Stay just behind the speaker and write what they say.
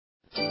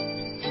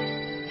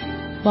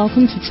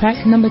Welcome to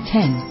track number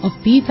 10 of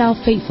Be Thou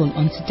Faithful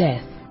Unto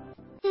Death.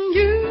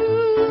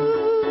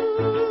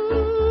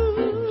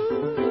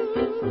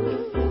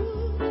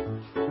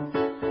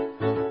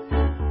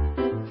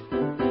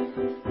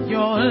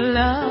 Your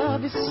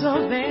love is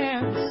so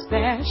very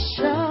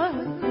special,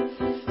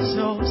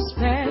 so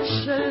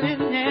special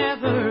in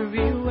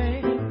every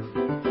way.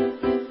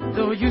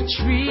 Though you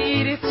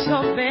treat it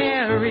so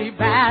very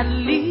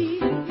badly,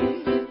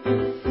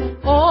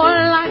 all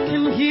I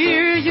can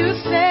hear you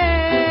say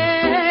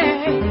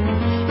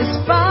is,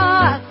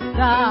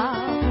 Father,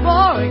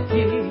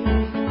 forgive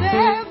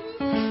them.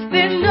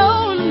 They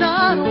know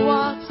not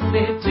what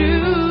they do.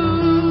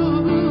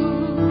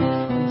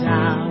 And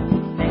I'll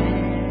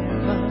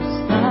never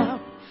stop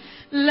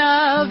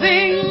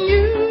loving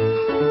you.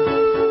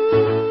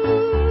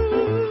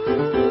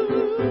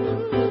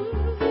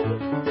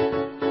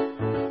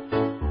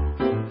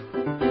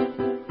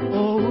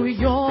 Oh,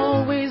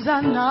 your ways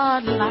are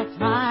not like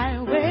my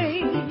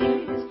ways.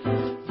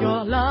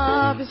 Your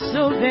love is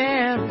so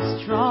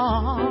very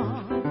strong.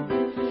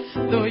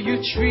 Though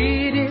you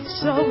treat it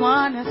so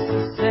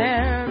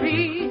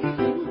unnecessary,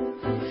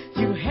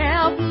 you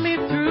help me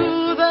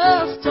through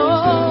the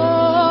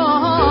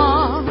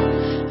storm.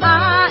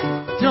 I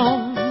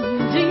don't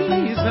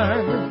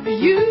deserve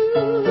you,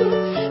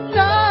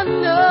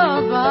 none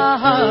of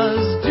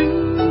us do,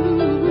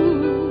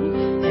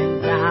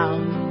 and I'll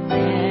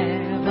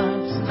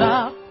never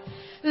stop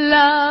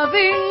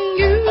loving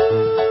you.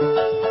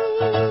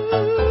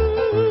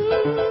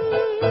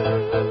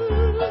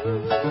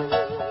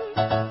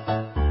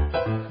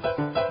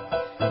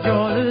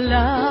 Your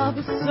love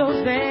is so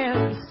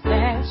very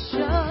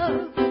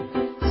special,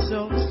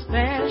 so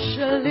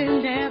special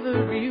in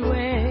every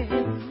way.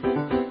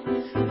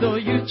 Though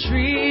you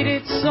treat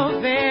it so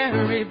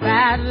very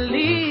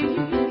badly,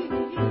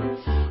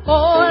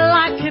 all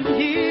I can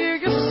hear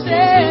you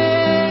say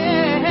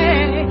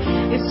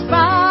is,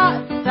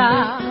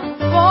 Father,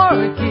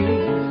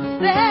 forgive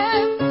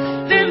them.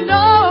 They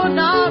know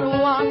not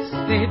what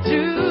they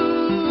do.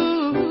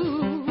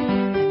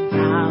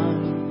 I'll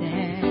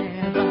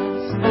never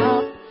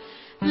stop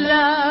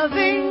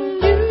loving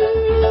you.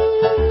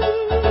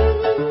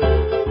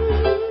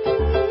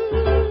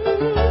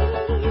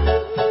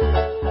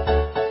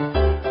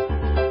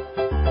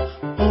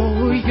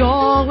 Oh,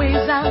 your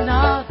ways are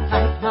not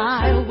like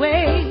my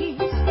ways.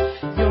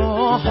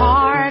 Your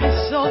heart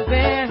is so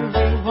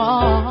very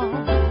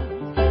warm.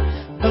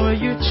 Though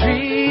you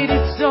treat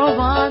it so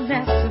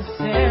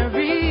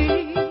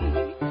unnecessary,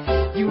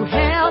 you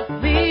help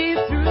me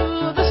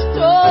through the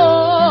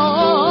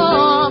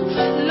storm.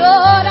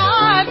 Lord,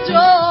 I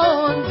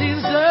don't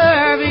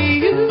deserve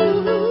you,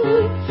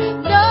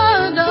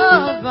 none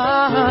of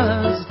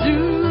us do,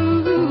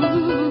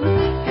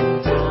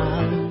 and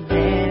I'll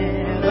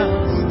never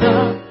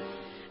stop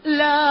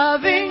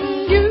loving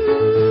you.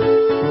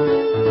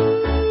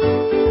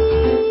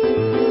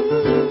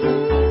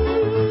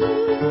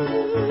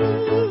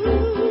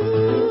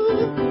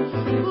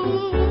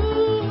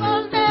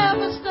 I'll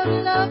never stop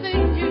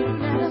loving you,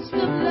 never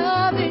stop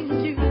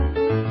loving you,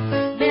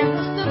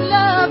 never stop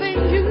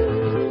loving you.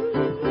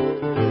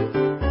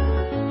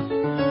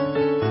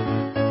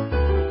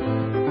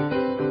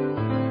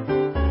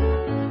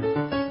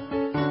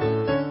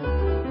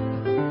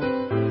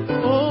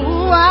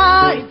 Oh,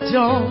 I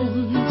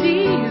don't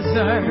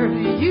deserve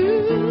you,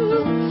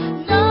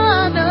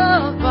 none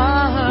of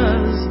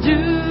us do,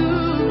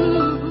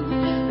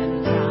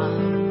 and I'll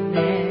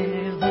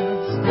never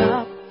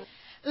stop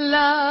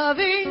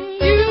loving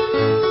you.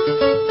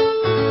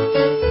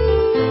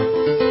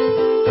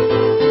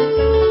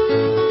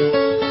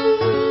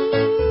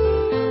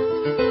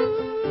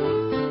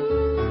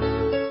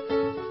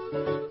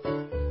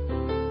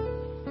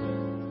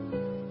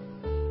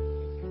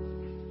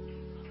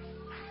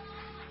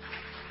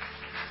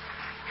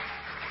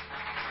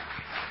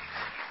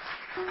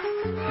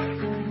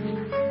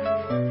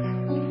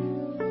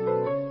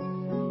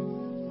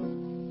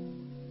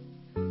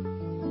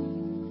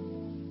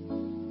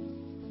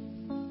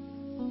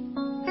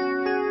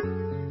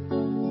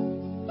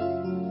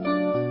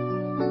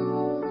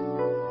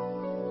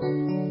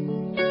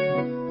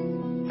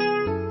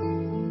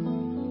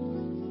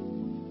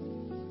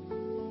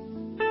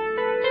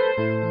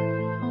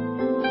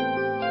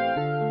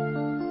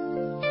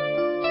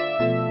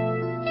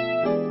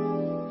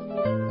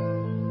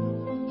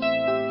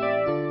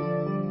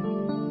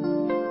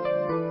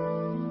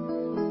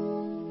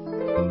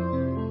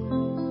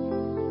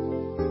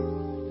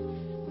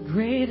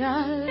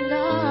 Greater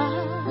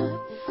love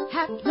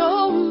hath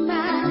no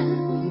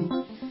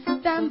man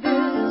than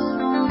this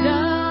love.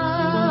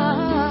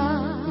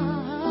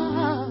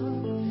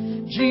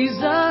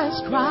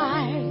 Jesus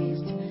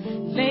Christ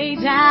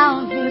laid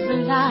down his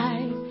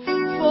life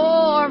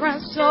for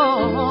us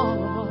all.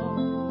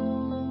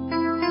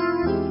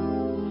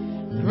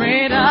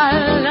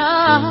 Greater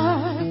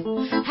love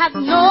hath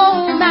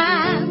no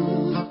man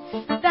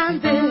than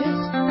this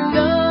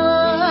love.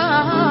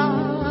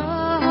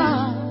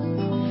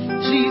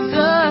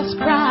 Jesus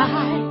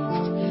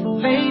Christ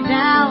laid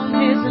down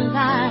his his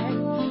life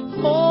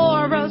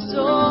for us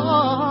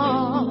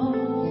all.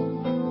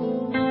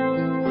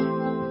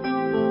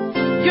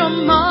 Your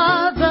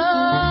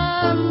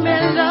mother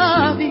may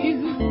love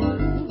you,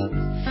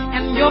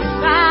 and your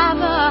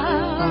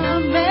father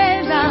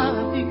may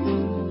love you,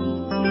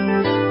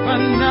 but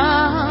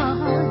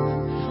none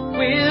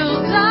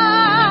will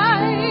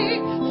die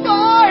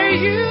for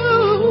you.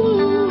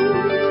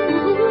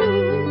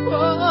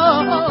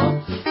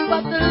 Oh,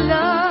 but the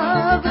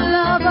love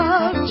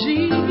of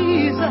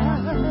Jesus,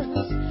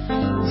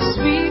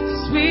 sweet,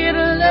 sweet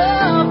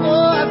love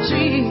of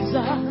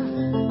Jesus,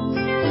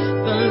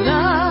 the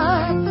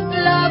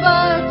love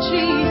of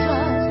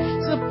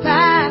Jesus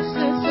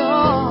surpasses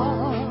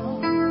all.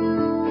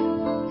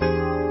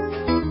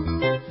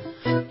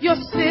 Your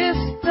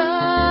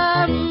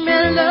sister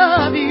may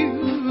love you,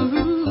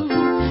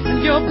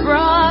 and your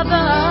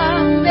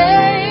brother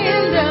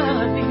may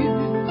love you,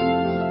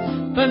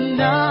 but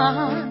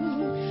none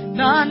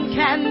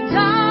can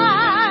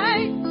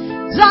die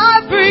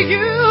for you.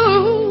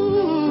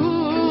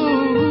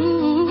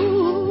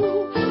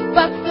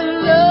 But the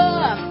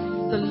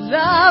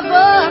love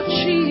of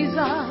Jesus,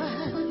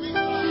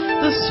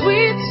 the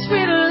sweet,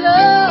 sweet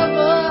love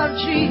of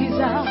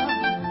Jesus.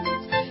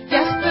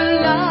 Yes, the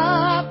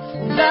love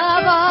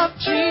of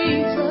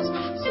Jesus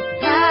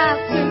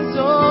surpasses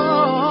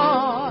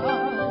all.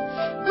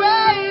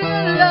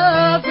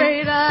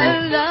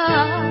 Greater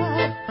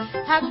love,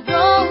 hath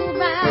no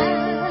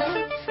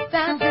man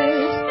than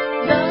this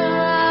love.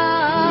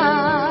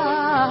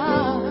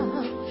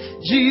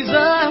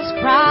 Jesus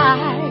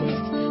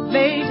Christ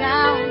laid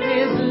down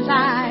his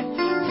life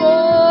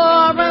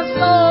for us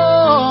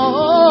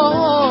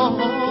all.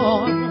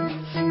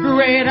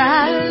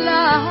 Greater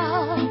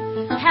love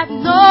hath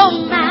no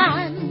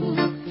man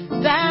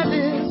than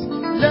this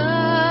love.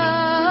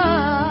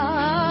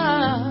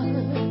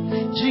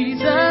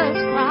 Jesus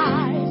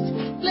Christ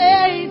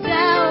laid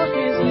down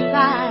his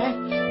life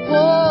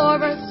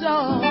for us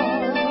all.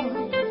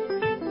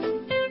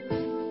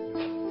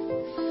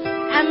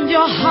 And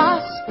your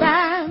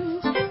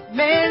husband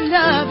may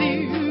love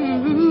you.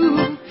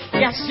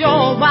 Yes,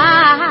 your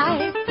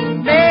wife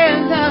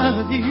may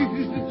love you,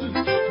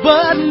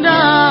 but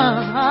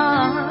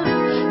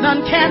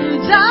none can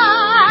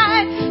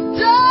die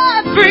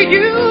for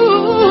you.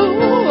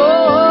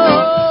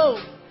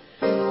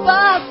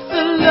 But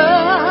the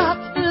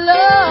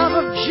love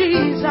of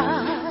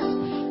Jesus,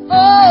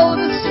 oh,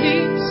 the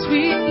sweet,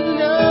 sweet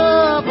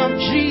love of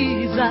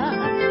Jesus.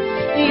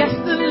 Yes,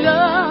 the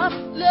love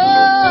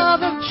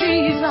of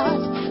Jesus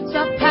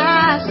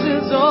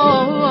surpasses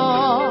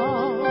all.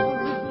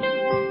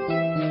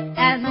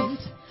 And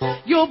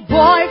your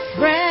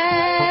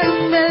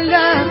boyfriend may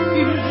love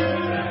you,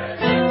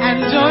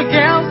 and your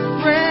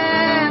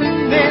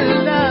girlfriend may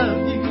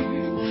love you.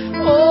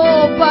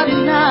 Oh, but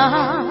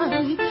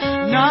none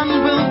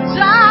will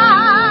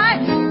die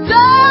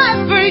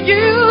for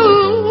you.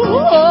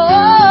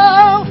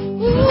 Oh,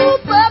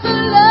 but the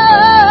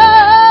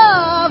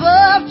love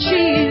of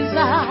Jesus,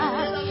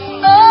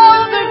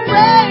 oh, the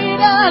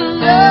greater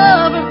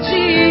love of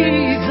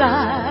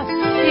Jesus.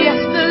 Yes,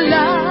 the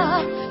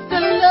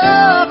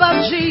love of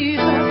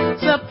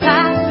Jesus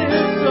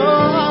surpasses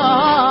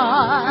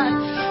all.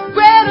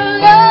 Greater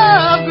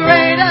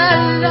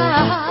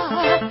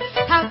love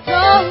hath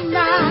no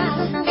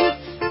man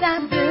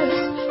than this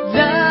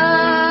love.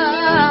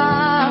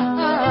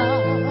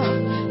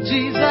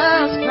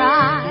 Jesus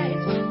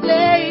Christ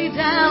laid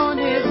down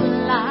his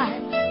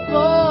life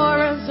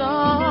for us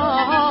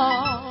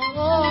all.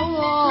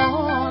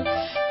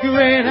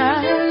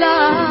 Greater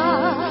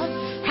love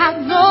hath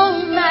no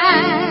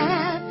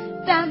man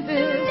than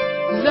this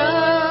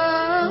love.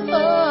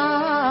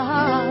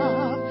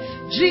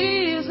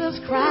 Jesus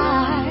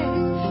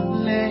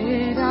Christ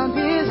laid down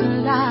his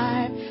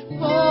life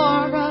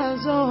for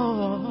us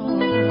all.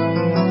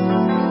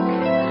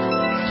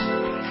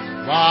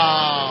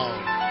 Wow.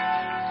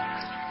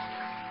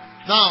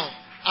 Now,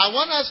 I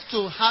want us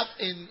to have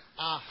in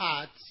our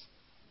hearts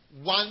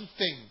one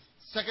thing.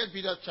 2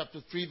 Peter chapter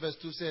 3 verse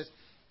 2 says,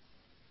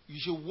 you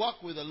should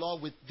walk with the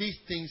Lord with these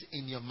things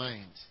in your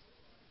mind.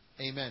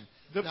 Amen.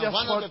 Now,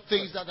 one of the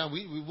things that I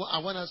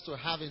want us to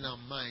have in our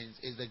minds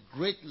is the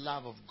great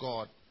love of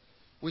God,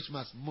 which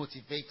must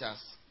motivate us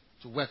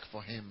to work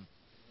for Him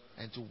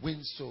and to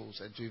win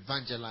souls and to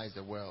evangelize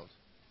the world.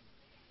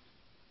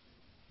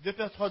 2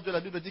 Pierre 3 de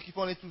la Bible dit qu'il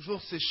faut avoir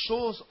toujours ces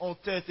choses en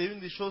tête. Et une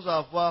des choses à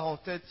avoir en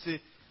tête,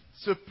 c'est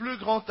ce plus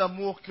grand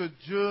amour que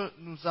Dieu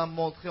nous a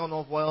montré en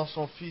envoyant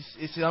son Fils.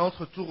 Et c'est à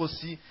notre tour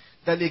aussi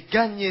d'aller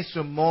gagner ce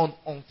monde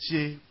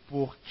entier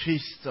pour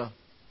Christ.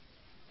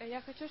 Я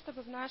хочу,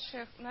 чтобы в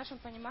нашем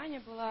понимании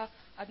была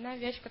одна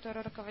вещь,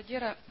 которая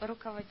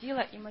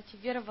руководила и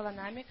мотивировала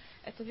нами.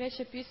 Эта вещь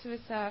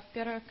описывается в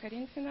 1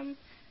 Коринфянам,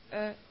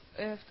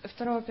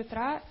 2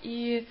 Петра,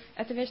 и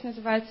эта вещь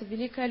называется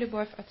 «Великая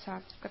любовь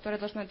Отца», которая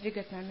должна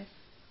двигать нами.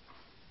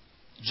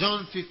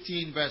 John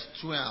 15 verse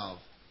 12.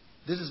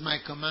 This is my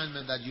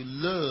commandment, that you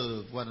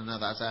love one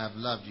another as I have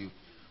loved you.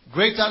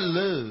 Greater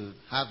love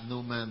hath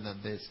no man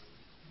than this,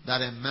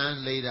 that a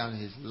man lay down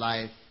his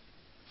life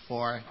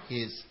for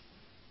his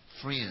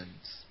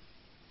friends.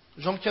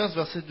 Jean 15,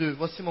 verset 2.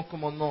 Voici mon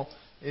commandement.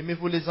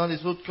 Aimez-vous les uns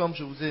les autres comme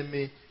je vous ai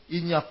aimé.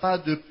 Il n'y a pas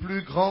de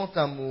plus grand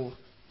amour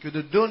que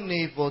de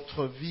donner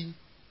votre vie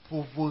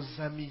pour vos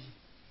amis.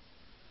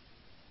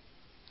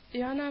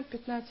 Иоанна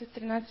 15,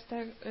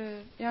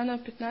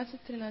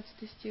 13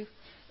 стих.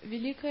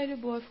 Великая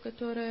любовь,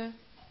 которая...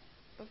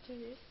 У тебя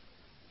есть?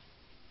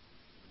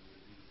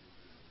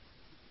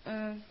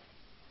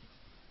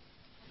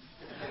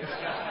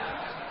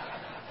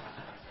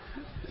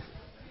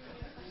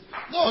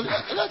 No,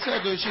 let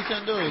her do it. She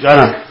can do it.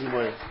 Jana.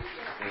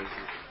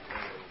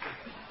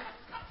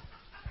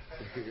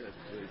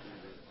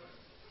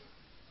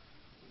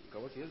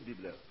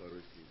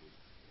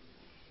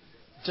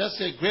 Just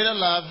say, greater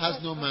love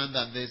has no man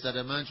than this, that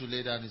a man should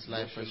lay down his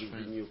life for his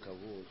friend.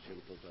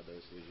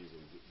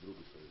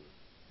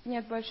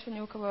 Нет больше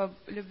ни у кого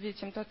любви,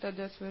 чем тот, кто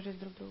отдает свою жизнь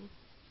друг другу.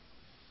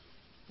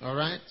 All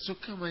right? So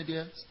come, my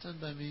dear. Stand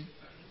by me.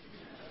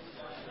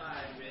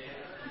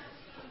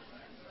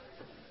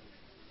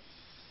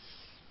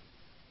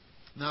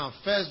 Now,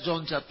 1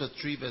 John chapter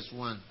 3, verse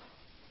 1.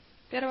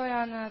 1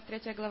 Иоанна,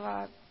 3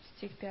 глава,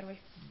 стих 1.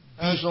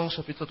 1 Jean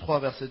chapitre 3,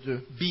 verset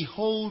 2.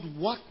 Behold,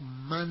 what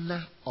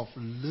manner of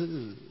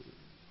love,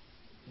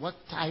 what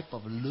type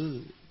of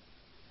love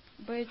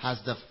Быть, has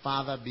the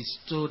Father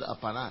bestowed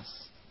upon us,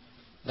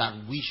 that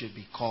we should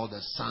be called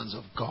the sons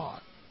of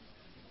God.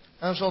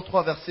 1 Jean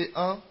 3, verset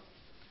 1.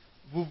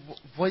 Vous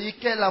voyez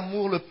quel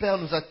amour le Père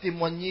nous a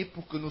témoigné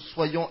pour que nous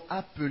soyons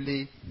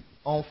appelés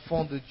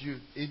enfants de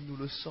Dieu. Et nous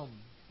le sommes.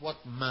 What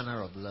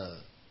manner of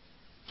love?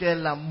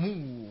 Quel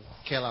amour!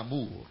 Quel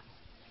amour.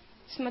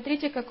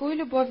 Смотрите, какую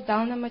любовь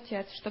дал нам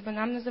Отец, чтобы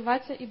нам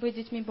называться и быть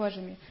детьми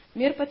Божьими.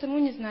 Мир потому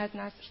не знает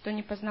нас, что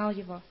не познал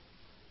Его.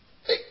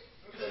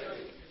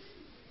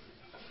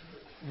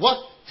 What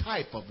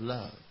type of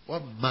love?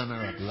 What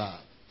manner of love?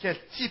 Quel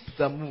type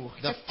d'amour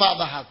The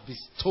Father hath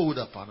bestowed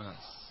upon us.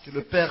 que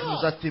le Père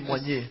nous a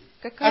témoigné.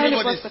 Какая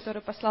Everybody любовь, is-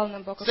 которую послал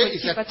нам Бог? Say Какой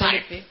it's тип a этой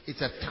type. любви?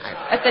 It's a type.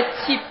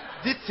 Это тип.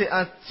 Dites, c'est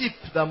un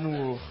type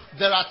d'amour.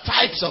 There are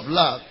types of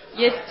love.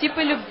 Есть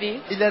типы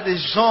любви. Il y a des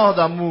genres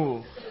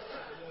d'amour.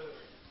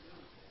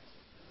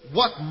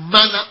 What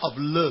manner of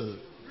love?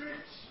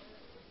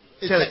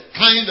 It's Quel- a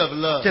kind of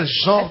love. Quel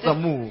genre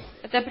d'amour?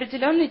 Это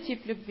определенный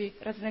тип любви,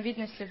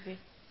 разновидность любви.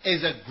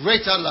 It's a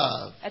greater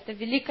love. Это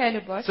великая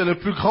любовь. C'est le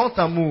plus grand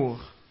amour.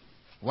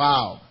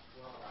 Wow.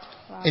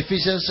 Вау.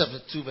 Ephesians chapter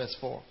 2, verse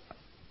 4.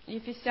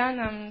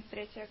 Ефесянам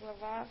 3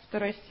 глава,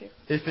 2 стих.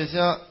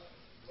 Éphésiens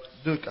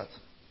 2, 4.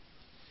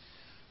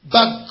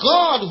 But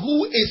God,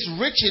 who is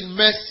rich in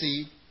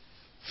mercy,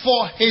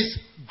 for his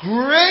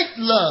great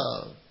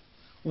love,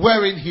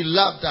 wherein he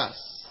loved us.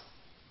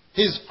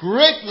 His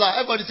great love.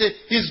 Everybody say,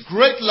 his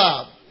great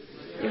love,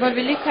 Его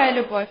великая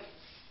любовь,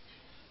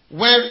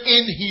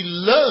 wherein he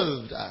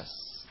loved us.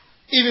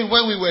 Even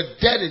when we were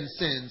dead in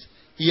sins,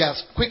 he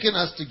has quickened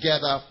us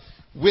together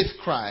with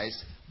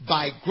Christ.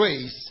 By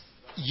grace,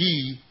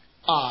 ye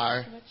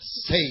are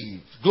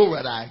saved.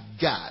 Glory to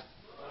God.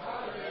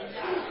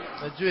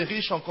 Mais Dieu est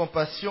riche en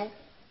compassion.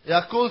 Et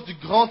à cause du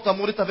grand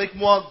amour, il est avec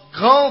moi.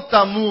 Grand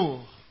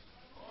amour.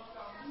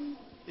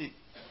 Et-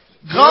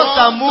 grand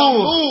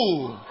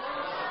amour.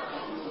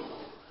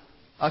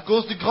 À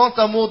cause du grand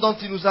amour dont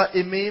il nous a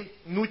aimés,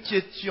 nous qui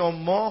étions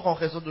morts en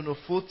raison de nos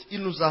fautes, il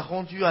nous a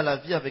rendus à la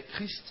vie avec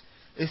Christ.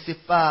 Et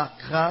c'est par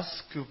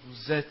grâce que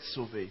vous êtes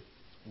sauvés.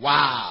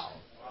 Wow.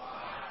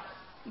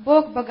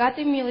 Бог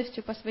богатой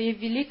милостью по своей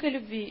великой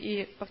любви,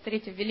 и,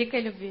 повторите,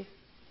 великой любви,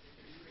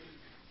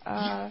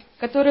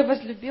 который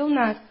возлюбил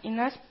нас, и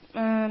нас,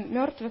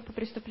 мертвых по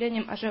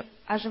преступлениям,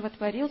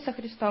 оживотворил со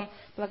Христом,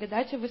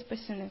 благодатью вы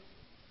спасены.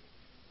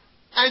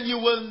 And you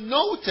will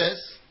notice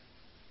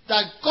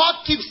that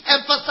God keeps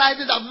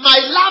emphasizing that my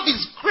love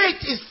is great.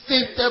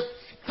 It's a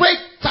great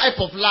type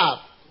of love.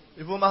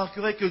 Et vous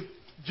remarquerez que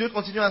Dieu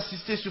continue à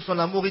insister sur son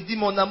amour. Il dit,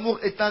 mon amour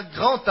est un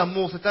grand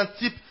amour. C'est un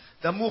type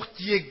d'amour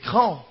qui est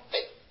grand.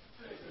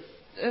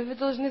 Вы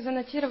должны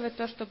занотировать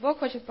то, что Бог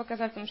хочет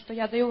показать вам, что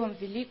я даю вам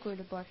великую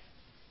любовь.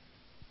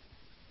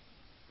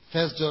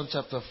 1 John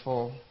chapter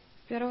 4,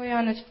 1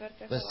 Иоанна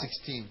 4 verse глава,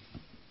 16.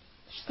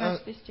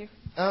 16 стих.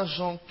 1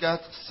 Jean 4,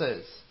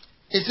 16.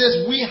 It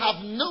says, we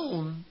have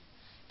known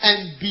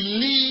and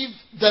believed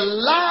the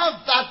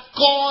love that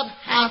God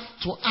hath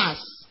to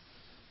us.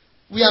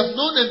 We have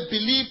known and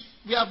believed,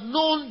 we have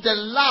known the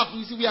love.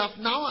 You see, we have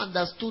now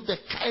understood the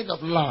kind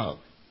of love.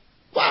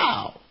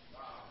 Wow.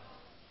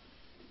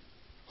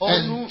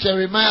 And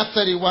Jeremiah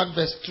 31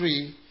 verse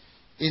 3,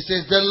 it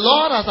says, the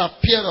Lord has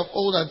appeared of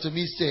old unto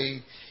me,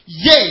 saying,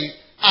 yea,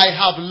 I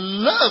have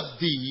loved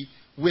thee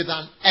with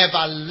an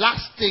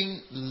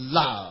everlasting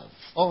love.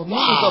 Or nous,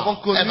 nous avons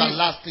connu,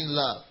 everlasting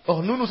love.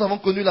 or nous, nous avons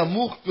connu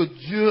l'amour que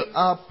Dieu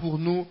a pour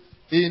nous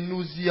et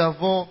nous y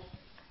avons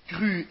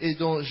cru. Et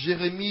dans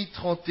Jérémie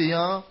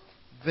 31,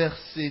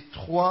 verset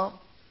 3,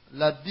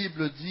 la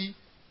Bible dit,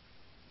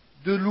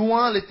 de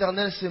loin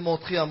l'Éternel s'est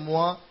montré à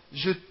moi,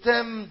 je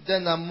t'aime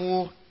d'un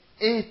amour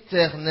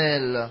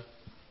éternel.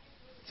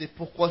 c'est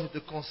pourquoi je te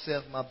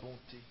conserve ma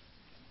bonté.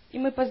 И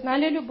мы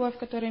познали любовь,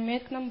 которую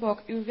имеет к нам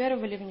Бог, и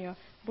уверовали в нее.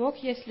 Бог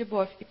есть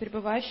любовь, и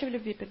пребывающий в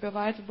любви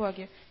пребывает в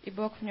Боге, и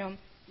Бог в нем.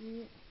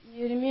 И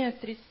Иеремия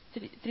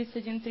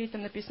 31:3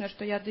 там написано,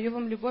 что я даю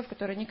вам любовь,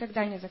 которая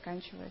никогда не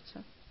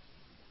заканчивается.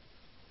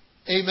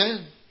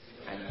 Amen.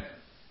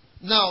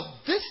 Now,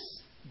 this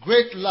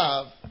great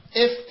love,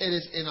 if it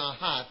is in our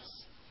hearts,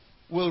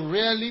 will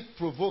really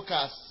provoke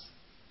us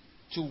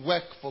to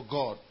work for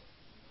God.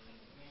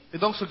 Et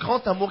donc ce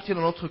grand amour qui est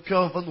dans notre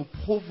cœur va nous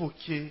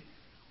provoquer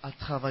à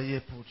travailler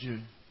pour Dieu.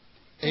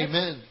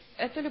 Amen.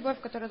 Эта любовь,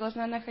 которая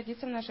должна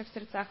находиться в наших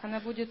сердцах, она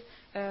будет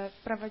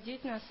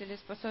проводить нас или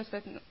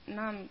способствовать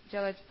нам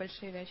делать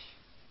большие вещи.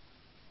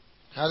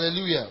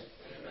 Hallelujah.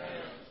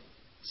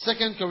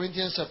 2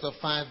 Corinthians chapter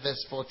 5,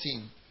 verse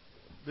 14.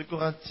 2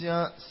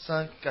 Corinthiens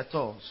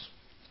 5:14.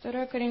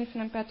 2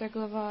 Коринфянам 5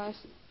 глава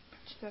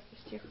 4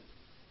 стих.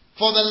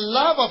 For the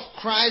love of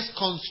Christ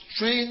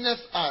constraineth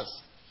us,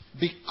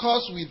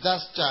 because we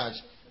thus judge,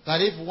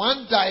 that if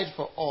one died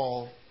for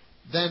all,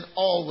 then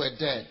all were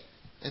dead.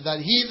 And that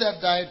he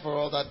that died for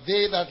all, that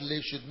they that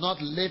live should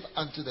not live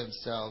unto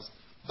themselves,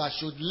 but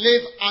should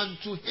live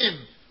unto him.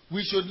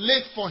 We should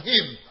live for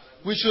him.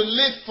 We should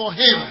live for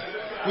him.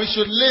 We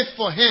should live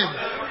for him,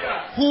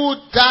 who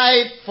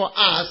died for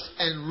us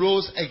and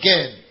rose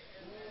again.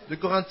 De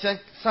Corinthiens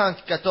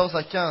 5, 14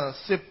 à 15,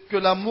 c'est que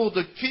l'amour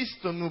de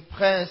Christ nous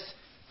presse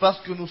parce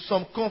que nous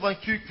sommes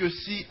convaincus que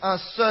si un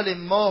seul est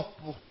mort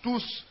pour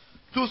tous,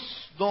 tous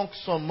donc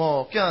sont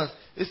morts. 15.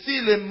 Et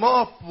s'il est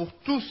mort pour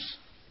tous,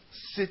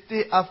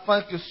 c'était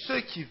afin que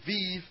ceux qui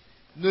vivent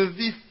ne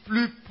vivent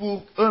plus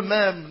pour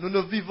eux-mêmes. Nous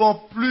ne vivons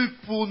plus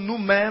pour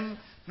nous-mêmes.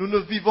 Nous ne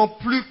vivons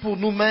plus pour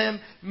nous-mêmes,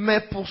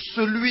 mais pour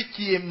celui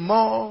qui est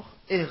mort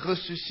et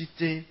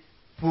ressuscité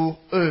pour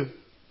eux.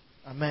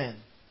 Amen.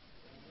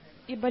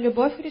 Ибо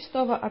любовь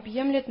Христова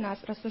объемлет нас,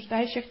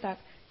 рассуждающих так: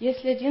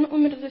 если один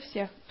умер за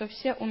всех, то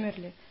все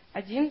умерли.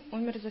 Один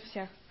умер за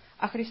всех.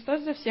 А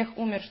Христос за всех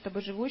умер, чтобы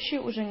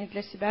живущие уже не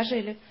для себя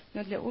жили,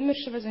 но для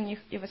умершего за них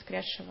и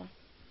воскресшего.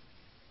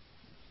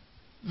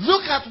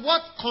 Look at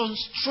what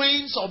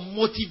constrains or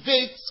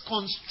motivates.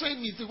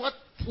 Constrain me. What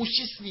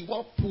pushes me?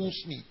 What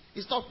pulls me?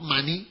 It's not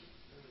money.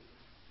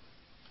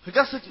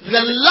 Regarde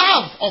The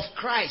love of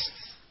Christ.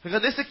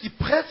 Regardez ce qui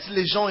prête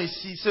les gens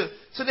ici.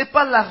 Ce n'est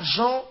pas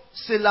l'argent,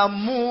 c'est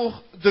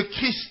l'amour de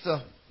Christ.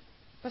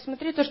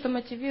 Посмотри, то, что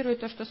мотивирует,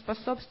 то, что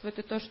способствует,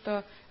 и то,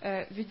 что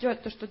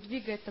ведет, то, что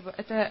двигает тобой.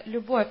 Это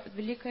любовь,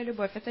 великая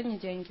любовь, это не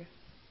деньги.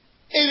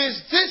 It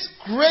is this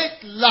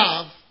great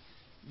love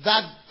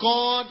that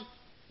God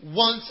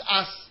wants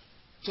us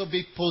to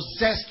be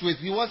possessed with.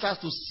 He wants us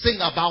to sing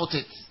about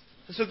it.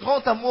 C'est ce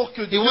grand amour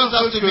que He Dieu wants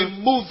us veut to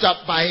be moved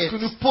up by que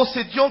it. nous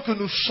possédions, que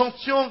nous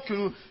chantions,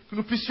 que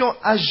nous puissions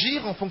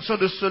agir en fonction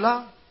de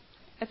cela.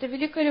 Это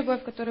великая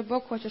любовь, которую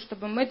Бог хочет,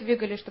 чтобы мы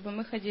двигались, чтобы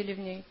мы ходили в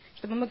ней,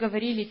 чтобы мы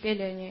говорили и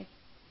пели о ней.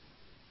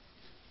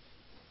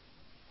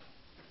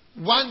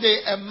 One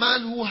day, a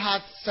man who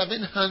had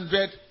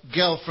 700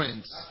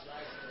 girlfriends,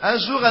 Un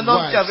jour, un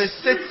homme qui avait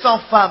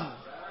 700 femmes,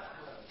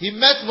 he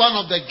met one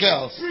of the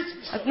girls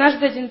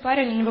Однажды один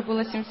парень, у него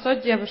было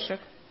 700 девушек.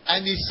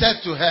 and he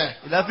said to her,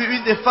 il a vu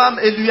une des femmes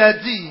et lui a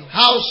dit,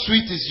 "How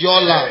sweet is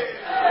your love?"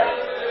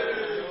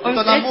 Он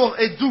ton amour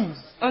est doux.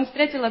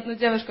 встретил одну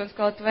девушку, он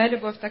сказал: твоя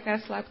любовь такая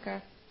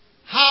сладкая.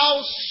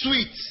 How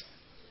sweet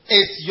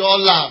is your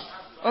love?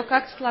 О,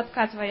 как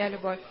сладка твоя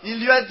любовь. Il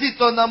lui a dit,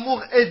 ton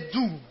amour est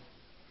doux.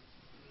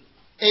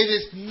 It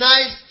is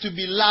nice to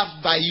be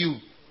loved by you.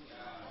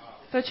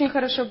 Это очень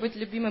хорошо быть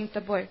любимым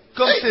тобой.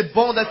 Comme c'est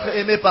bon d'être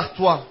aimé par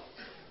toi.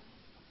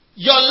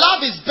 Your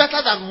love is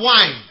better than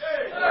wine.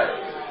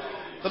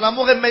 Ton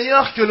amour est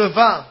meilleur que le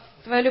vin.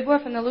 Твоя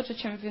любовь, она лучше,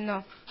 чем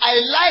вино. I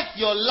like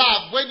your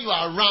love when you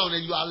are around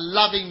and you are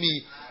loving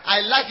me.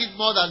 I like it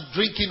more than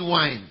drinking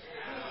wine.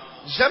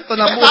 J'aime ton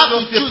If I amour have quand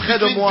to tu es choose près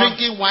de between moi.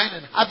 drinking wine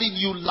and having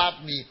you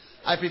love me,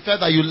 I prefer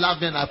that you love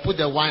me and I put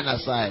the wine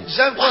aside.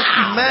 J'aime quand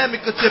tu m'aimes et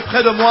que tu es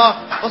près de moi.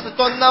 Parce que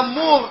ton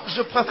amour,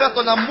 je préfère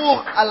ton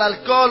amour à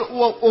l'alcool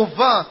ou au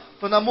vin.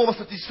 Ton amour me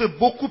satisfait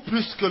beaucoup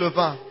plus que le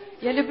vin.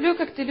 Я люблю,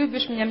 как ты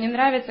любишь меня, мне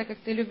нравится, как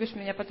ты любишь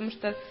меня, потому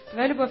что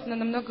твоя любовь, она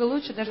намного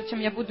лучше, даже чем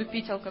я буду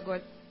пить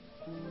алкоголь.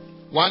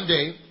 One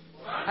day,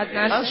 Un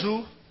Однажды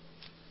jour,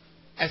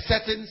 a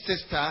certain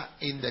sister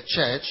in the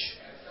church,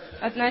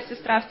 одна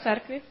сестра в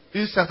церкви,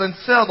 une certaine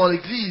sœur dans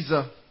l'église,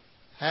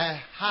 her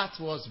heart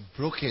was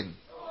broken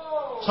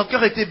son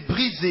cœur était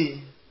brisé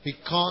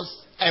because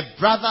a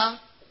brother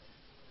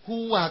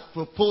who had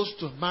proposed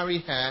to marry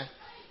her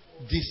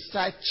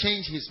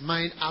changed his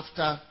mind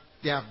after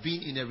they have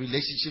been in a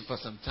relationship for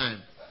some time.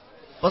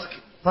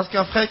 parce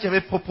qu'un frère qui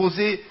avait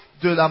proposé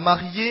de la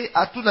marier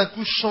a tout d'un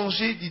coup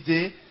changé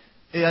d'idée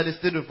et a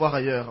décidé de voir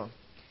ailleurs.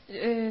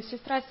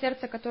 Сестра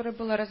сердца, которая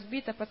была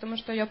разбита, потому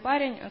что ее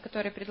парень,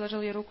 который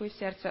предложил ей руку и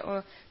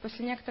сердце,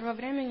 после некоторого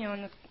времени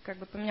он как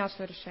бы поменял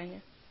свое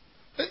решение.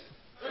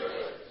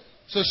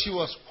 So she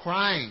was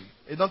crying,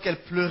 Et donc elle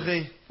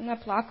pleurait. Она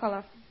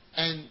плакала.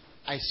 and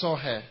I saw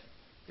her,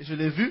 Et je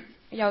l'ai vue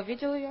Я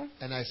увидел ее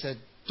and I said,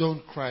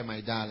 don't cry,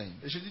 my darling.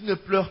 Et je dis, ne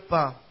pleure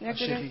pas, Я ma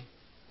говорю, chérie.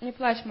 не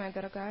плачь, моя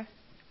дорогая.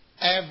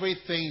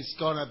 Everything's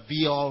gonna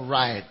be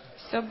alright.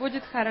 Все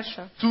будет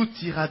хорошо. Tout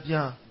ira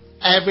bien.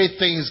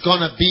 Everything's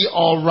gonna be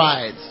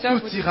alright. Все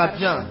Tout будет ira хорошо.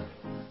 bien.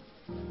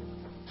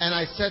 And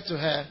I said to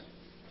her,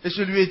 Et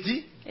je lui ai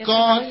dit, Я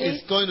God сказала ей,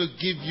 is going to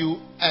give you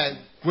a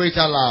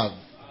greater love.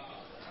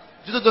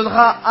 Dieu te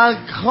donnera un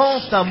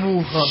grand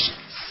amour.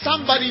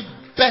 Somebody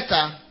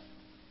better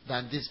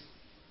than this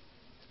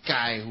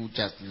guy who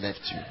just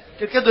left you.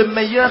 Quelqu'un de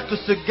meilleur que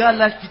ce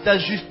gars-là qui t'a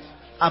juste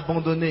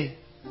abandonné.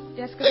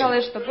 Я сказала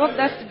ей, что Бог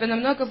даст тебе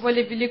намного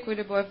более великую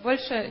любовь,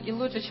 больше и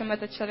лучше, чем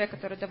этот человек,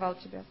 который давал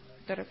тебе,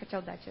 который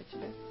хотел дать ее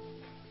тебе.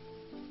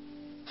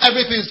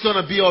 Everything's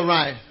gonna be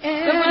alright.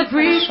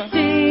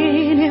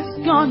 Everything is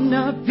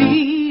gonna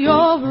be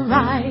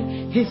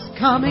alright. He's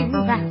coming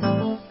back.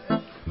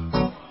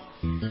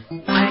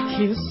 Like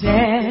he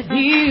said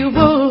he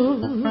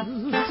would.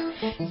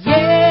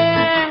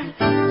 Yeah,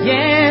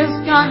 yeah,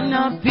 it's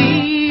gonna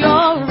be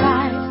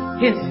alright.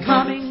 He's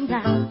coming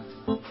back.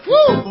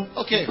 Woo!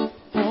 Okay.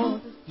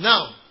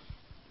 Now,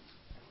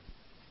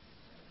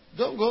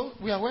 don't go.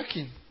 We are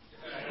working.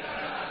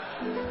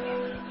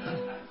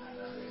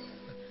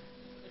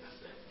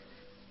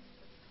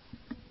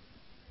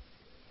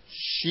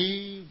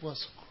 She was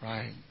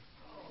crying.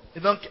 Et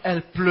donc,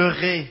 elle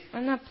pleurait.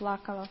 Она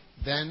плакала.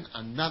 Then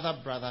another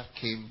brother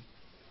came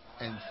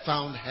and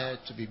found her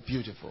to be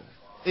beautiful.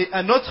 Et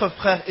un autre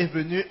frère est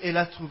venu et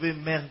l'a trouvée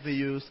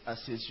merveilleuse à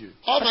ses yeux.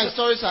 All my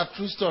stories are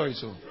true stories.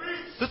 So.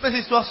 Toutes mes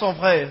histoires sont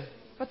vraies.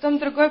 Потом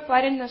другой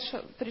парень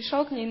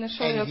пришел к ней и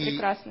нашел And ее he-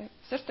 прекрасной.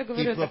 Все, что He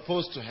говорю, это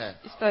proposed to her.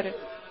 история.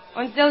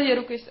 Он сделал ей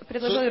руку,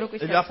 предложил ей руку и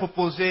Elle lui a сердце.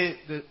 proposé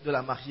de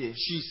la marier.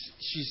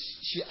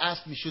 She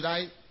asked me, should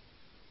I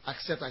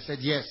accept? I said,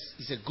 yes.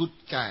 He's a good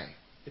guy.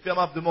 Et puis elle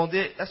m'a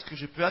demandé, est-ce que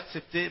je peux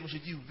accepter? Moi j'ai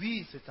dit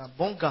oui, c'est un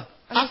bon gars.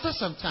 After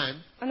some time,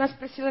 Она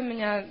спросила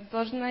меня,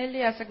 должна ли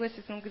я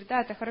согласиться. Он говорит,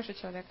 да, это хороший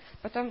человек.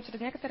 Потом, через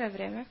некоторое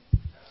время,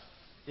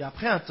 Et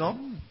après un temps,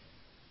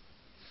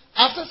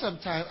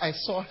 I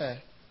saw her.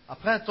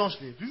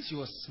 je l'ai vue, She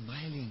was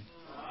smiling.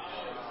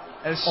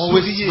 elle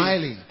Always souriait.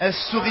 smiling. Elle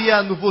souriait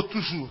à nouveau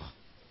toujours.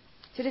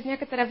 через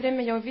некоторое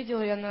время я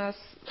увидела ее, она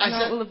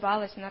said-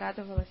 улыбалась, она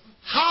радовалась.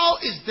 How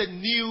is the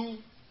new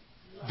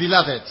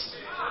beloved?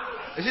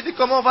 Et j'ai dit,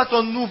 comment va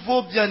ton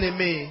nouveau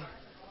bien-aimé?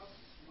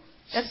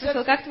 Я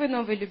спросила, как твой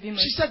новый любимый?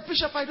 She said,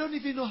 Bishop, I don't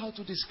even know how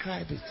to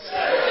describe it.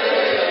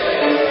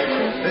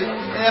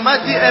 Et elle m'a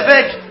dit,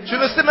 évêque, je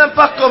ne sais même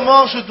pas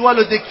comment je dois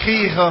le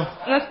décrire.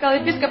 Она сказала,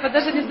 епископ, я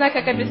даже не знаю,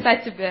 как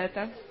описать тебе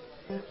это.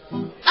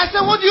 I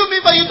said, what do you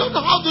mean by you don't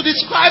know how to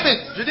describe it?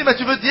 Je dis, mais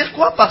tu veux dire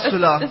quoi par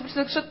cela? Я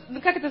спросила,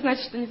 как это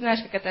значит, что не знаешь,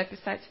 как это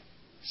описать?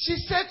 She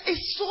said,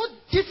 it's so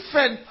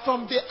different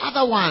from the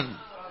other one.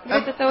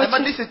 Говорит, это Elle m'a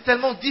dit, очень... c'est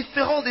tellement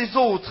différent des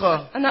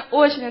autres. Она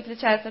очень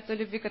отличается от той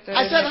любви, которую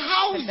I said, я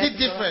how is тогда it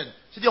видела. different?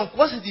 J'ai dit, en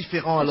quoi c'est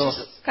différent alors?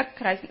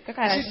 Какая She said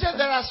разница?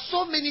 there are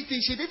so many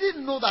things. She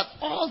didn't know that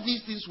all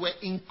these things were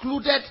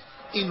included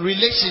in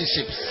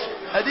relationships.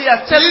 Elle dit, il y a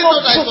tellement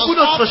She didn't know that it beaucoup was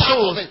all d'autres part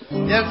choses. of it.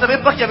 Et elle ne savait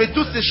pas qu'il y avait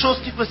toutes ces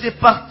choses qui faisaient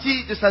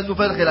partie de sa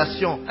nouvelle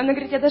relation. Она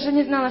говорит, я даже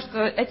не знала,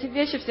 что эти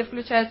вещи все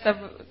включаются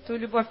в ту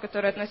любовь,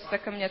 которая относится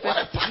ко мне. То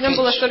есть в нем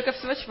было столько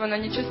всего, чего она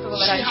не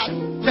чувствовала She раньше.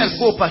 Quel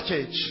beau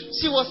package.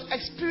 She was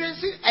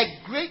experiencing a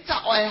greater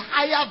or a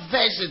higher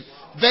version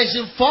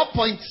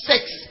 4.6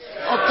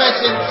 or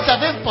version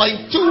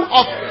 7.2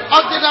 of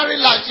ordinary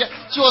life.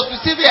 She was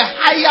receiving a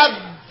higher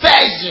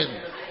version.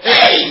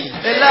 Hey!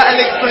 Et là, elle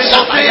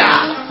expérimentait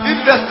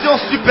une version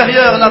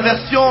supérieure, la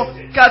version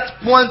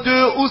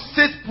 4.2 ou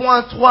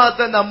 7.3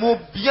 d'un amour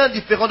bien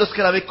différent de ce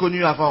qu'elle avait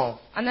connu avant.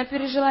 Она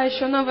пережила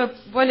еще новый,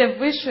 более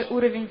высший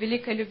уровень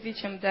великой любви,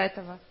 чем до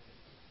этого.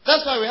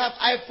 That's why we have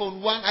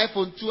iPhone 1,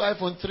 iPhone 2,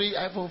 iPhone 3,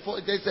 iPhone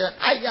 4. There's a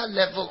higher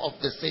level of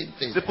the same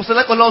thing. C'est pour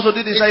cela qu'on a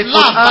aujourd'hui des It's iPhone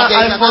love, but 1,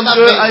 there's iPhone another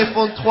 2, version.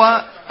 iPhone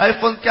 3,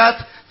 iPhone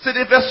 4. C'est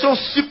des versions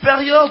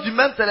supérieures du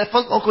même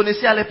téléphone qu'on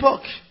connaissait à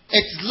l'époque.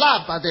 It's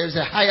love, but there's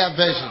a higher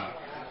version.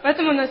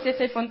 Поэтому у нас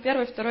есть iPhone 1,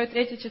 2, 3,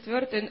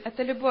 4.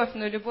 Это любовь,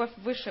 но любовь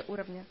выше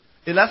уровня.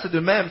 Et là, c'est de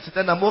même. C'est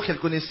un amour qu'elle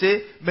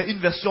connaissait, mais une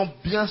version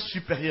bien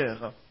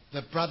supérieure.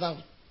 The brother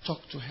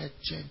talked to her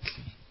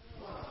gently.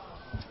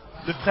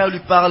 Le frère lui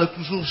parle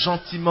toujours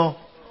gentiment.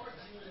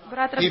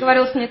 Брат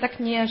разговаривал с ней так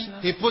нежно.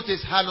 He put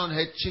his hand on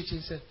her cheek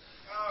and said,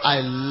 I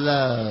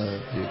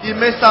love you. Il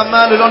met sa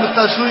main le long de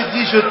sa joue et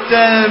dit, je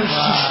t'aime,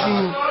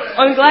 chouchou.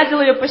 Он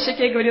гладил ее по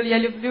щеке и говорил, я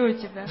люблю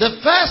тебя. The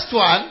first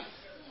one,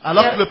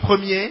 Alors que le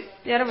premier,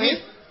 Первый,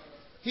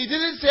 he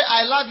didn't say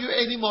I love you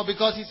anymore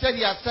because he said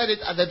he had said it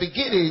at the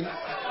beginning.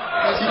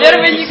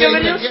 первый не He said it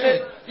говорил, again.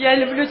 что я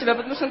люблю тебя,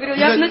 потому что он говорил,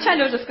 я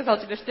вначале уже сказал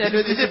тебе, что я il ne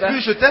люблю disait тебя.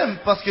 plus je t'aime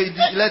parce qu'il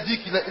a dit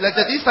qu'il a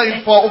déjà dit ça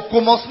une fois au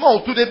commencement, au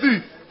tout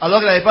début.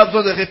 Alors il n'avait pas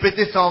besoin de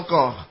répéter ça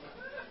encore.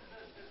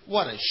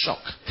 What a shock.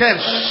 Quel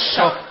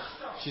choc!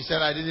 She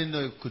said, I didn't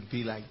know it could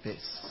be like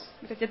this.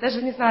 Говорит, я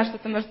даже не знала, что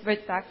это может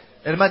быть так.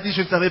 Elle m'a dit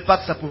je ne savais pas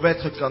que ça pouvait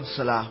être comme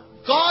cela.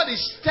 God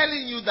is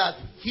telling you that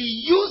He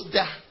used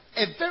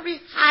a very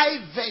high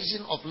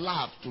version of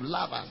love to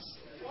love us.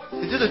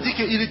 Et Dieu te dit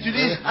qu'il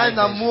utilise un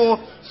amour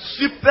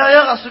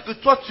supérieur à ce que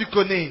toi tu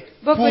connais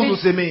Бог pour говорит,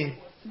 nous aimer.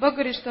 Бог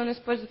говорит, что Он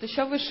использует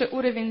еще высший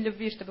уровень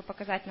любви, чтобы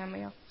показать нам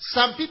ее.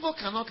 Some people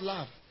cannot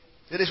love.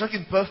 Il y a des gens qui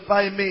ne peuvent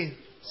pas aimer.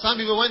 Some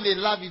people, when they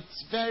love,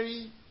 it's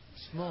very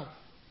small.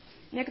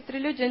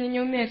 Некоторые люди, они не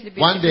умеют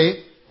любить. One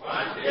day,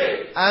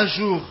 Un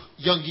jour,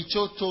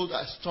 Yonggi-cho told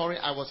a story.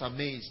 I was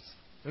amazed.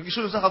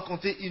 Yonggi-cho nous a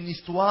raconté une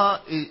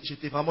histoire et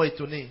j'étais vraiment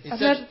étonné. He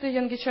said Однажды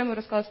Йонги Чо ему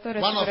рассказал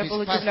историю, one of которой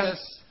был his удивлен.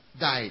 pastors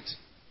died.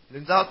 Il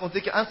nous a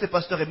raconté qu'un de ses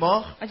pasteurs est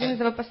mort Один из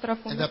его пасторов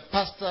And умер.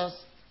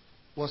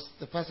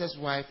 the pastor's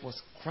wife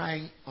was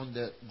crying on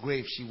the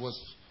grave. She was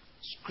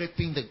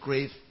scraping the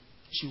grave.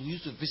 She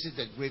used to visit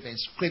the grave and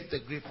scrape the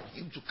grave for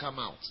him to come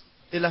out.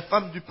 et la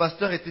femme du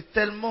pasteur était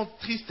tellement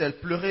triste, elle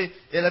pleurait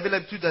et elle avait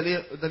l'habitude d'aller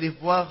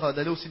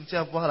au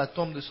cimetière voir la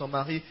tombe de son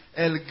mari.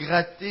 Elle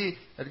grattait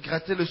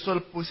le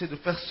sol pour essayer de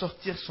faire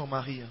sortir son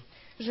mari.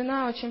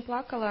 Жена очень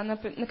плакала,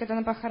 когда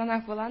на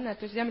похоронах была, на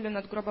эту землю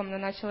над гробом она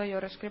начала ее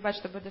расшкребать,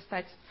 чтобы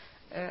достать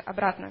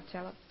обратно в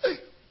тело.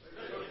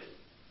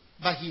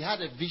 But he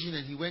had a vision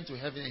and he went to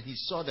heaven and he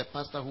saw the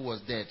pastor who was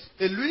dead.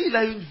 Et lui, il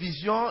a eu une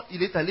vision,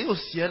 il est allé au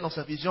ciel dans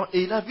sa vision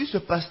et il a vu ce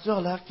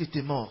pasteur-là qui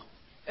était mort.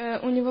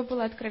 У него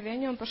было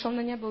откровение, он пошел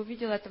на небо,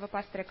 увидел этого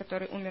пастыря,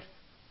 который умер.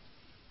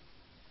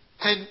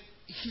 And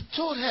he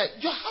told her,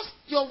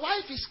 your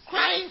wife is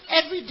crying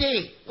every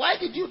day. Why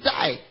did you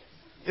die?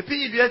 Et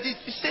puis il lui a dit,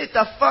 tu sais,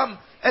 ta femme,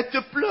 elle te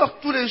pleure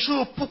tous les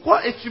jours,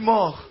 pourquoi es-tu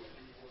mort?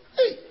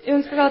 И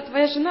он сказал,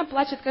 твоя жена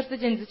плачет каждый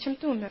день, зачем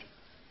ты умер?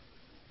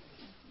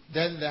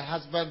 Then the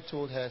husband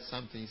told her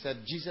something. He said,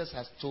 Jesus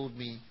has told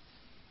me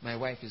my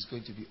wife is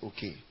going to be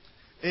okay.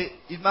 Et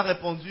il a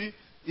répondu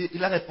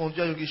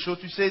à Yonggi-cho,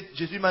 tu sais,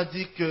 Jésus m'a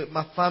dit que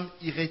ma femme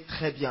irait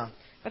très bien.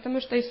 Потому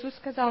что Иисус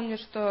сказал мне,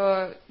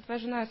 что твоя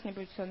жена, с ней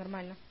будет все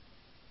нормально.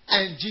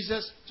 And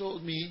Jesus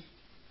told me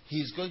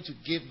he's going to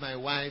give my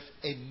wife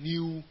a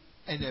new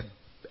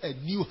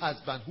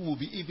husband who will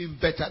be even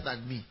better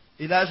than me.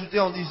 Il a ajouté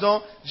en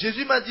disant,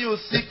 Jésus m'a dit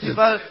aussi qu'il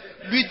va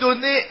lui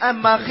donner un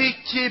mari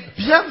qui est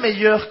bien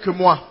meilleur que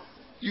moi.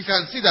 You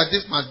can see that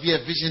this must be a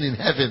vision in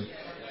heaven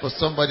for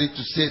somebody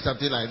to say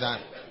something like that.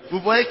 Vous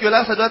voyez que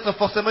là, ça doit être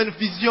forcément une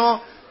vision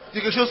de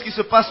quelque chose qui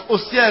se passe au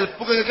ciel,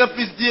 pour que quelqu'un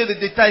puisse dire des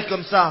détails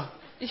comme ça.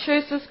 Еще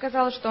Иисус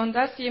сказал, что Он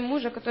даст ей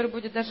мужа, который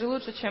будет даже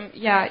лучше, чем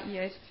я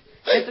есть.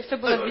 Это все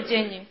было в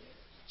видении.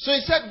 So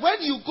he said,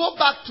 when you go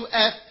back to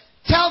earth,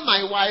 tell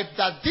my wife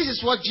that this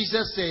is what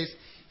Jesus says.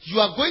 You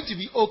are going to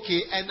be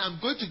okay, and I'm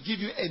going to give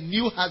you a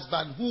new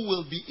husband who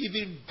will be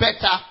even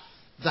better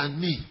than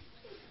me.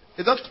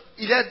 Et donc,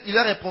 il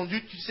a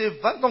répondu, tu sais,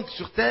 va donc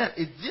sur terre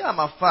et dis à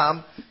ma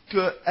femme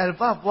qu'elle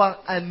va avoir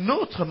un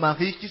autre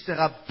mari qui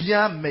sera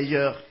bien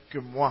meilleur que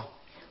moi.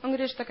 Он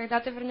говорит, что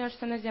когда ты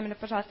вернешься на землю,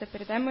 пожалуйста,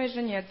 передай моей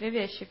жене две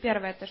вещи.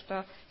 Первое, это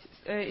что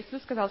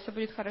Иисус сказал, все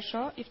будет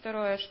хорошо. И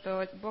второе,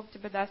 что Бог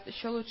тебе даст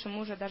еще лучше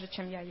мужа, даже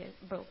чем я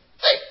был.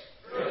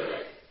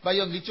 But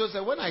Yonggi-cho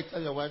said, when I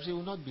tell your wife, she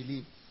will not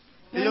believe.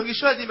 Et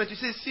Yonggi-cho a dit, mais tu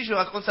sais, si je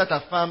raconte ça à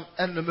ta femme,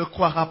 elle ne me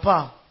croira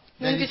pas.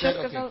 Then he Йонги said, Чо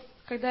сказал,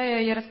 когда я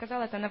ей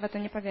рассказала это, она в это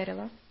не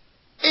поверила.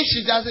 if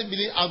she doesn't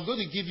believe, I'm going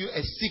to give you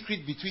a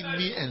secret between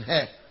me and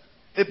her.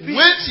 Et puis,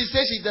 When she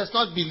says she does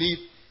not believe,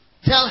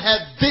 tell her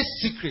this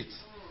secret.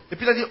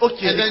 il a dit,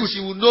 ok, And then écoute. she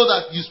will know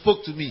that you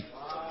spoke to me.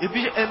 Et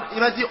puis, il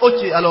m'a dit,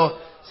 ok, alors,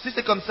 si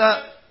c'est comme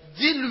ça,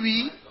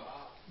 dis-lui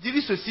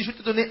ceci, je vais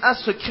te donner un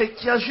secret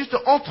qui a juste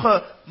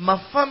entre ma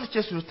femme qui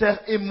est sur terre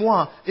et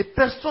moi. Et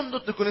personne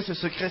d'autre ne connaît ce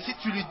secret. Si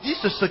tu lui dis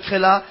ce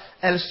secret-là,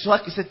 elle saura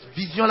que cette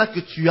vision-là que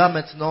tu as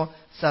maintenant,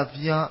 ça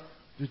vient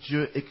de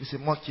Dieu et que c'est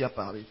moi qui a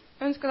parlé.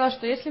 Он сказал,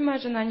 что если моя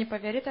жена не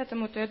поверит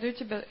этому, то я даю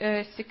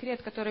тебе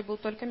секрет, который был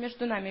только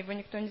между нами, его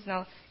никто не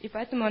знал. И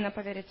поэтому она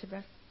поверит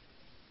тебе.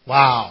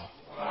 Wow.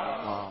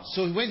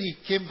 So when he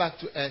came back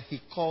to earth,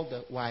 he called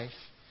the wife.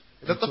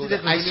 And told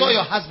her, I saw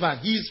your husband.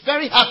 He is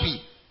very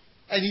happy.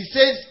 And he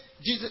says,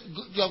 Jesus,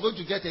 you are going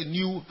to get a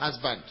new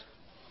husband.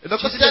 Et donc,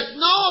 She said,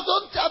 no,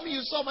 don't tell me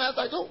you saw my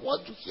husband. I don't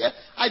want to hear.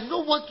 I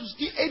don't want to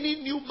see any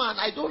new man.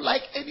 I don't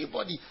like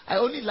anybody. I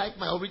only like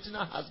my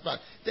original husband.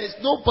 There's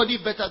nobody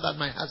better than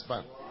my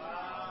husband.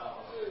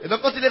 Et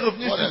donc quand il est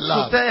revenu What a sur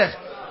love. terre,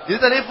 il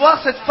est allé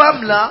voir cette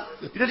femme-là.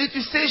 Il a dit,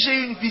 tu sais, j'ai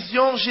eu une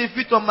vision, j'ai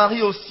vu ton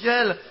mari au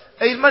ciel.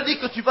 Et il m'a dit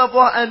que tu vas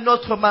voir un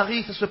autre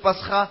mari, ça se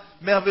passera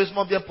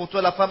merveilleusement bien pour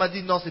toi. La femme a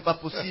dit, non, c'est pas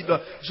possible.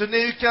 Je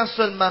n'ai eu qu'un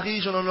seul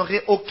mari, je n'en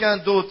aurai aucun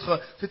d'autre.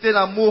 C'était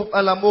un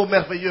amour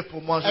merveilleux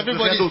pour moi. Je ne veux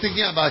rien Everybody is d'autre.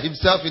 thinking about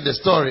himself in the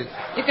story.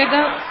 И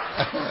когда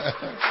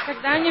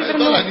они It's not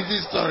вернулись, an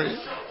easy story.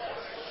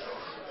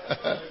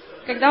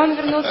 когда он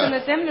вернулся на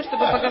землю,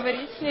 чтобы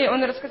поговорить с ней,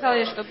 он рассказал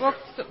ей, что Бог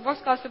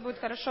сказал, все будет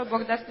хорошо,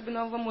 Бог даст тебе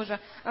нового мужа.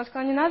 Она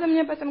сказала, не надо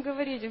мне об этом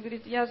говорить. Он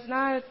говорит, я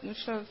знаю,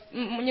 что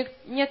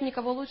нет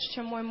никого лучше,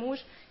 чем мой муж.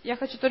 Я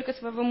хочу только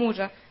своего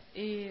мужа.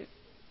 И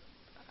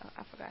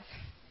I forgot.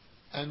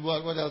 And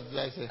what else did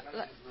I say?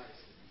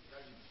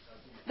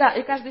 Да,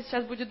 и каждый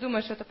сейчас будет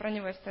думать, что это про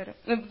него история.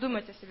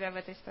 Думать о себе в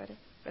этой истории.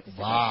 В этой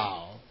ситуации.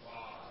 Wow.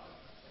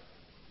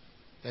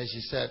 Then she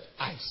said,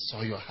 I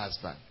saw your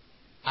husband.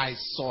 I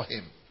saw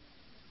him.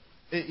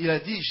 Et il a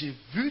dit, j'ai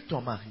vu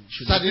ton mari.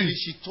 Je l'ai Suddenly vu.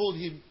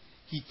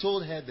 he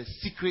told her the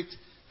secret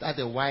that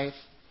the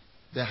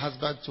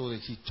husband told her.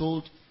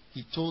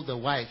 He told the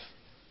wife,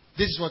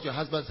 this is what your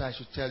husband said I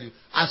should tell you.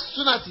 As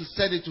soon as he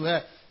said it to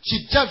her,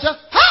 she jumped up.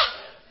 Ha!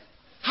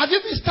 Have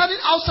you been standing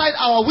outside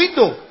our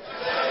window?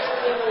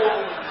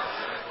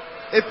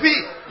 Et puis,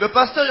 le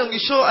pasteur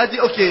Yongisho a dit,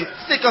 ok, si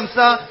c'est comme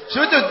ça, je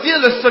vais te dire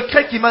le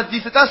secret qu'il m'a dit.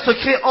 C'est un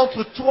secret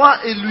entre toi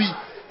et lui.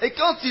 Et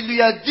quand il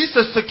lui a dit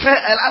ce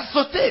secret, elle a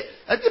sauté.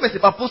 Elle a dit, mais c'est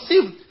pas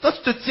possible. Toi,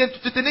 tu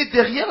te tenais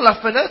derrière la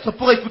fenêtre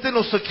pour écouter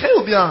nos secrets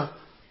ou bien?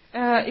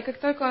 И как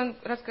только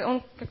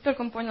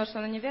он понял, что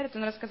она не верит,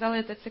 он рассказал ей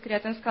этот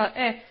секрет. Он сказал: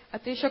 а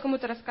ты еще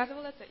кому-то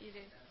рассказывал это?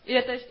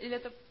 Или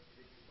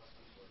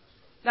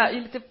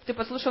ты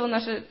подслушивал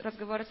наши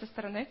разговоры со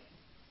стороны?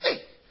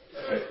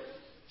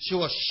 She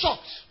was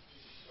shocked.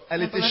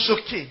 Elle était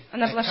choquée.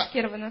 Она была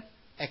шокирована.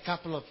 A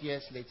couple of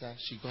years later,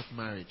 she got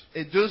married.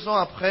 Et 2 ans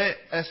après,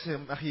 elle s'est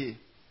mariée.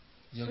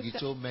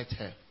 Yonggi-cho met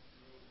her.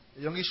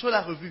 Yongisho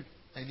l'a revue.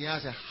 And he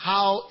asked her,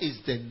 how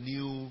is the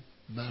new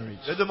marriage?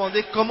 Je lui ai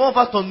demandé, comment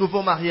va ton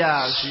nouveau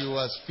mariage? She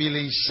was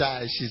feeling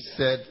shy. She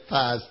said,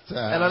 Pastor,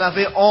 Elle en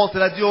avait honte.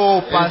 Elle a dit,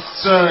 oh,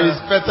 pasteur.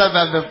 it's better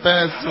than the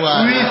first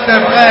one. Oui, c'est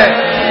vrai.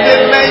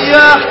 C'est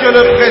meilleur que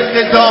le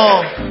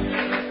précédent.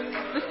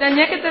 Спустя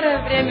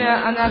некоторое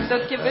время она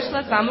все-таки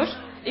вышла замуж,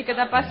 и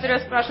когда пастор ее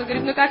спрашивает,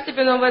 говорит: ну как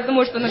тебе новое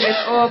замужество? Она говорит: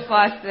 о,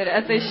 пастор,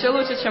 это еще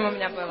лучше, чем у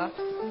меня было.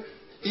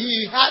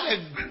 He had a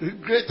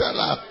greater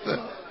love.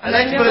 Elle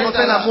a expérimenté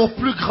un amour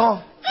plus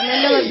grand. Она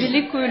имела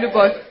великую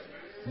любовь.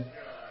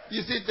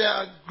 You see, there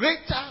are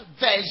greater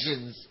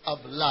versions of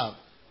love.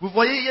 Vous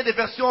voyez, il y a des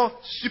versions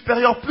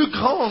supérieures plus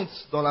grandes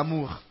dans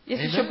l'amour.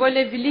 Есть еще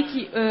более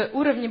великие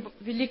уровни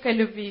великой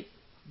любви.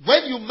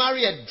 When you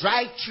marry a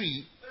dry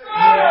tree,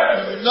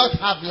 you will not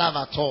have love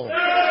at all.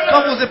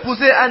 Quand vous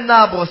épousez un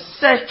arbre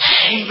sec,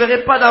 vous ne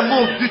verrez pas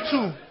d'amour du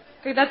tout.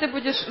 Когда ты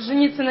будешь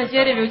жениться на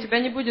дереве, у тебя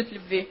не будет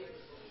любви.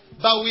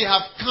 But we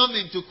have come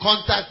into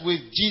contact with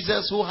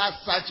Jesus who has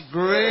such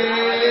great.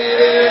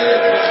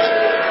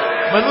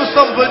 Mais nous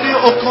sommes venus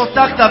au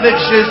contact avec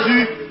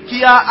Jésus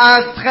qui a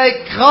un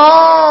très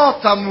grand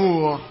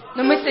amour.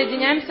 Но мы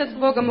соединяемся с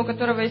Богом, у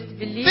которого есть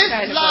великая This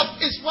любовь.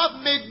 love is what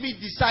made me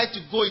decide to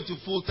go into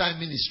full-time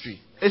ministry.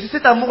 Et c'est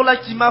cet amour-là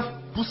qui m'a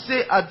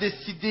poussé à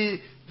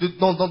décider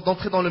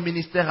d'entrer dans le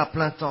ministère à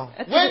plein temps.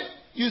 When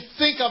you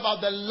think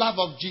about the love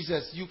of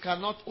Jesus, you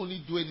cannot only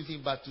do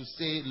anything but to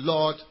say,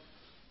 Lord,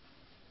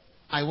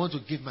 I want to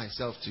give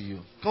myself to you.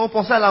 Quand vous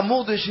pensez à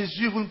l'amour de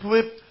Jésus, vous ne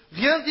pouvez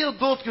rien dire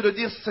d'autre que de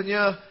dire,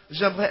 Seigneur,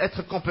 j'aimerais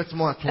être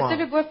complètement à toi. Эта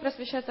любовь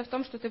просвещается в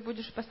том, что ты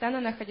будешь постоянно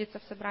находиться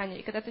в собрании.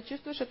 И когда ты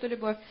чувствуешь эту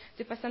любовь,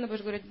 ты постоянно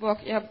будешь говорить: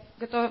 Бог, я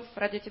готов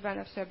ради Тебя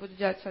на все, я буду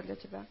делать все для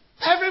Тебя.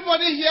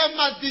 Everybody here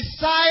must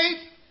decide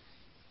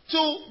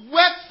to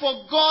work for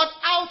God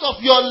out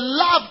of your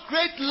love,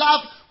 great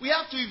love. We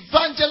have to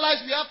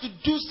evangelize, we have to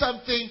do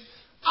something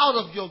out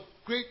of your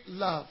great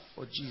love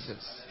for Jesus.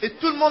 Et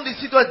tout le monde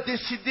ici doit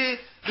décider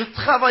de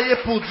travailler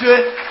pour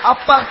Dieu à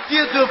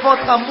partir de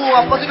votre amour,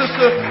 à partir de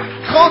ce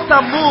grand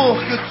amour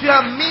que Dieu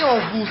a mis en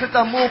vous, cet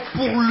amour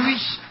pour lui,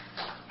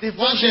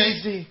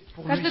 d'évangéliser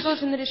pour lui. Каждый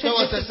должен решить There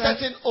was для a себя.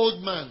 certain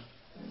old man.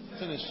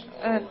 Finish.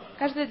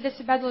 Каждый для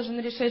себя должен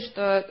решить,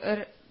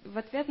 что в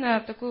ответ на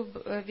такую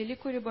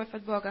великую любовь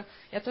от Бога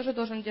я тоже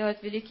должен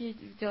делать великие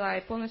дела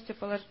и полностью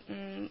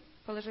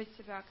положить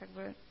себя как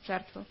бы в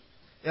жертву.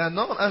 Et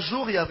un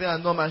jour, il y avait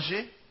un homme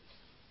âgé.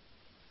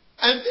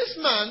 And this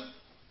man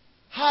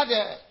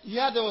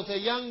there was a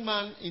young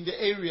man in the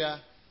area.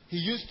 He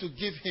used to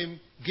give him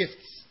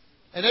gifts.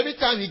 And every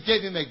time he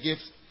gave him a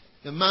gift,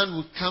 the man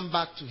would come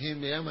back to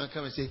him, the young man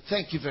come and say,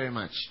 thank you very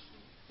much.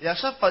 Et à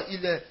chaque fois,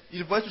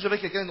 il voyait toujours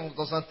quelqu'un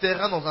dans un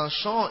terrain, dans un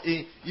champ,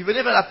 et il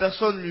venait vers la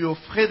personne, lui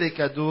offrait des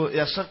cadeaux, et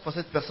à chaque fois,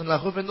 cette personne-là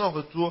revenait en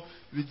retour,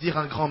 lui dire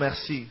un grand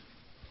merci.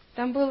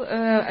 Там был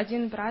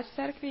один брат в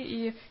церкви,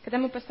 и когда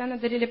мы постоянно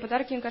дарили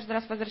подарки, он каждый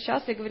раз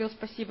возвращался и говорил: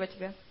 спасибо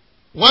тебе.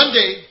 One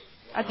day, he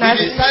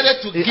Однажды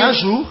decided to Et un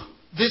give jour,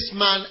 this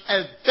man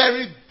a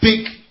very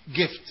big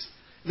gift.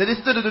 il a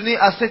décidé de donner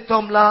à cet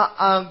homme-là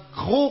un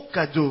gros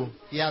cadeau.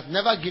 He had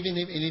never given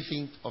him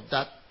anything of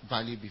that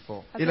value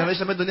before. Il n'avait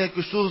jamais donné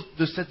quelque chose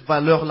de cette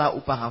valeur-là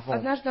auparavant.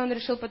 Однажды он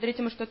решил подарить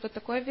ему что-то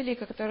такое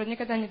великое, которое он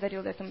никогда не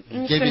дарил этому.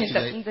 Gave Никто it to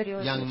the не дарил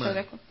young этому man.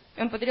 человеку.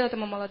 И он подарил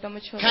этому молодому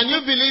Can человеку.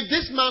 you believe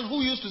this man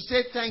who used to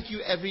say thank you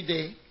every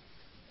day?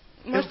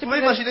 Et vous Можете pouvez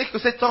поверить, imaginer que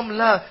cet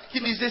homme-là,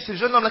 qui disait, ce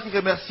jeune homme-là qui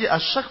remerciait à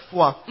chaque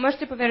fois,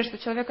 можете поверить, что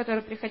человек,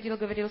 который приходил,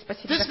 говорил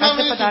спасибо This за man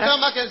каждый used to come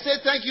подарок. back and say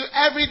thank you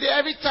every day.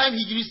 Every time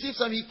he receives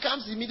some, he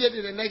comes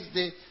immediately the next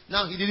day.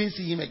 Now he didn't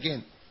see him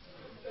again.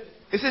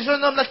 et ce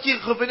jeune homme-là qui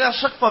revenait à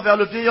chaque fois vers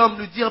le vieil homme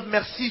lui dire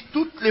merci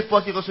toutes les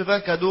fois qu'il recevait un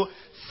cadeau,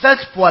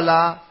 cette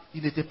fois-là,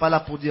 il n'était pas là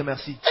pour dire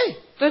merci. Hey,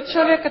 Тот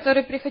человек,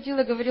 который приходил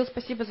и говорил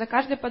спасибо за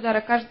каждый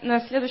подарок, на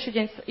следующий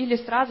день или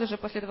сразу же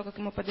после того, как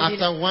ему подарили.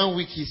 after 1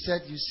 week, he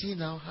said, "You see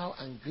now how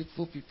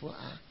ungrateful people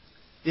are.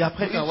 Et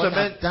après Look at une what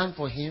semaine, I've done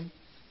for him,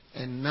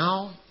 and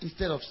now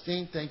instead of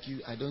saying thank you,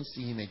 I don't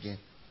see him again."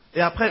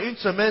 Et après une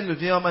semaine, le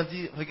vieil homme m'a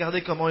dit,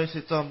 regardez comment est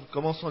cet homme,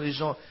 comment sont les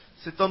gens.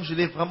 Cet homme, je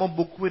l'ai vraiment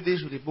beaucoup aidé,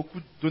 je lui ai beaucoup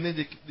donné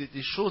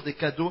des choses, des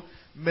cadeaux,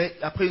 mais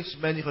après une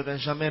semaine, il ne revient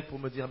jamais pour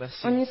me dire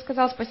merci. Он не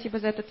сказал спасибо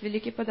за этот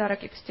великий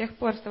подарок, и с тех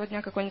пор, с того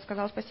дня, как он не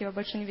сказал спасибо,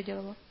 больше не видел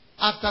его.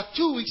 After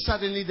 2 weeks,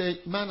 suddenly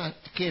the man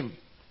came.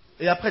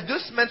 Et après 2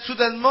 semaines,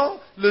 soudainement,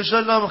 le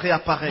jeune homme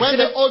réapparaît. When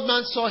the old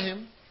man saw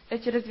him, И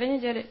через 2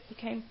 недели he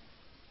came.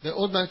 the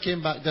old man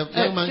came back. The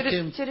young man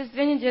came. Через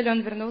 2 недели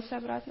он вернулся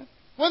обратно.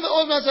 When the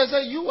old man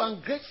said, "You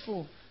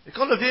ungrateful," Et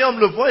quand le vieil homme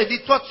le voit, il dit,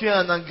 toi, tu es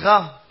un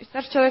ingrat. И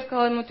старший человек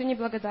сказал ему, ты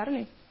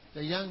неблагодарный.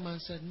 the young man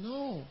said,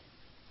 "No.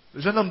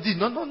 Le jeune homme dit,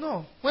 non, non,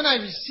 non. When I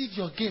received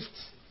your gift,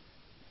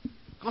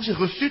 Quand j'ai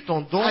reçu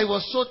ton don, I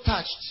was so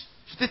touched.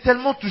 j'étais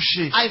tellement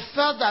touché. I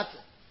felt that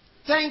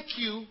thank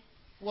you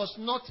was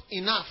not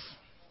enough.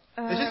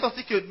 Et j'ai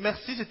senti que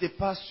merci, c'était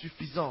pas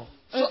suffisant.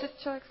 Этот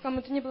человек сказал,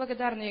 ему ты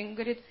неблагодарный. И он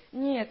говорит,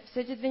 нет, все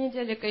эти 2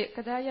 недели,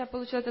 когда я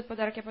получил этот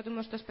подарок, я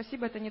подумал, что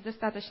спасибо, это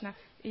недостаточно.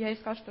 И я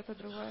искал что-то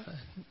другое.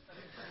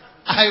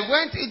 I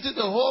went into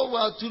the whole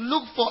world to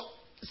look for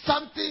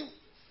something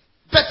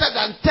better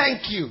than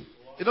thank you.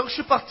 Et donc je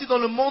suis parti dans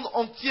le monde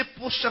entier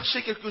pour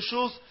chercher quelque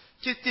chose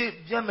qui était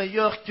bien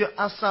meilleur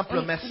qu'un simple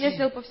Он merci.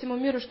 ездил по всему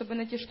миру, чтобы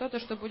найти что-то,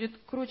 что будет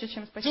круче,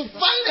 чем To спасибо.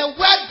 find a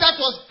word that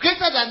was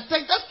greater than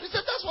thank.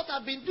 That's what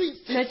I've been doing.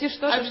 Найти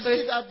что-то,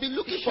 I've been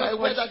looking for a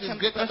word that is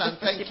greater than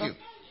thank you.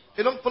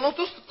 Et donc pendant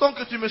tout ce temps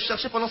que tu me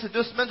cherchais, pendant ces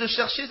 2 semaines, je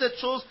cherchais cette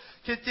chose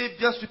qui était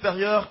bien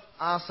supérieure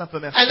à un simple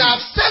merci. And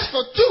I've searched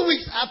for 2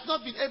 weeks. I've not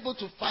been able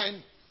to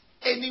find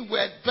any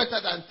word better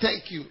than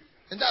thank you.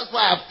 And that's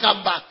why I've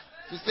come back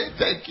to say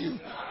thank you.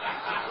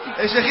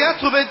 Et j'ai rien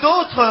trouvé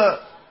d'autre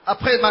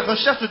après ma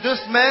recherche de 2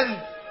 semaines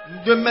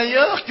de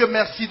meilleur que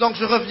merci. Donc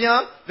je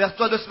reviens vers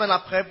toi 2 semaines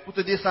après pour te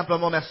dire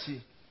simplement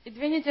merci. И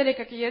 2 недели,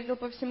 как я ездил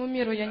по всему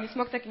миру, я не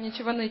смог так и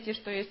ничего найти,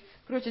 что есть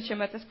круче,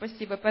 чем это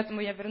спасибо.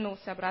 Поэтому я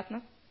вернулся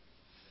обратно,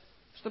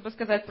 чтобы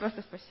сказать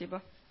просто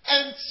спасибо.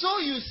 And so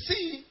you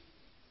see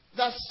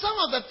that some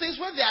of the things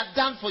when they are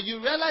done for you,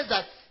 realize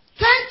that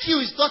thank you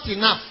is not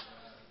enough.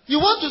 You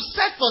want to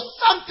search for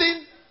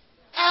something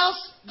else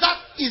that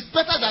is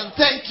better than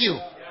thank you.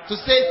 To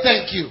say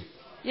thank you.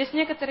 Есть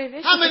некоторые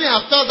вещи... How many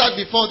have felt that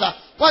before, that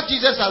what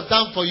Jesus has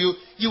done for you,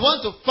 you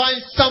want to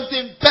find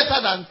something better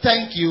than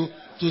thank you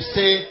to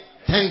say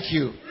thank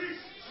you.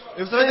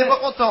 Et vous savez, des fois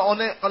quand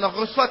on en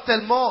reçoit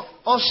tellement,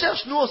 on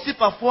cherche nous aussi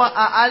parfois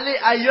à aller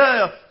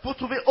ailleurs pour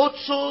trouver autre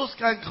chose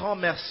qu'un grand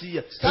merci.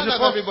 Et Stand je up,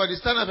 pense- everybody.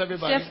 Stand up,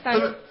 everybody. Все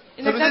встали.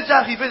 Ça vous est déjà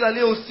arrivé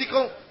d'aller aussi,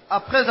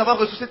 après avoir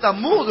reçu cet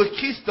amour de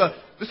Christ,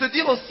 de se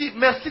dire aussi,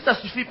 merci, ça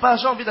suffit pas,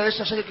 j'ai envie d'aller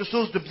chercher quelque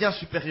chose de bien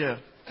supérieur.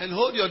 And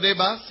hold your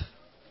neighbors.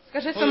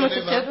 Скажи своему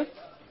соседу,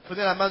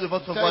 Prenez la main de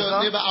votre Tell your voisin.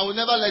 neighbor, I will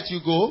never let you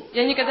go.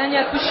 я никогда не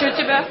отпущу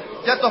тебя.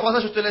 Dis à ton voisin,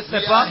 je te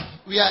laisserai pas.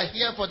 We are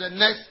here for the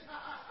next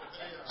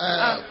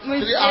мы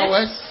 3 здесь.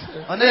 hours.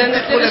 On est На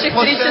juste pour les следующих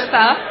 3 prochaines,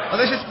 часа. on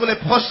est juste pour les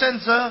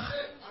prochaines heures.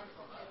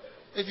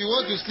 If you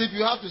want to sleep,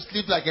 you have to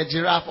sleep like a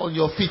giraffe on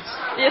your feet.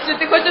 Если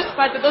ты хочешь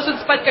спать, ты должен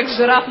спать как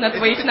жираф на Et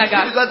твоих si tu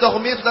ногах. dois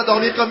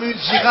dormir comme une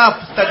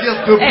girafe,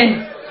 c'est-à-dire debout.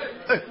 Эй,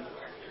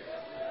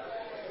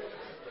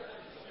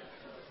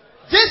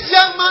 This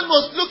young man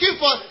was looking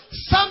for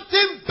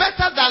something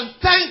better than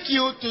thank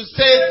you to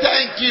say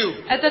thank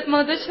you. этот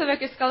молодой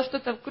человек искал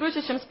что-то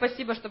круче, чем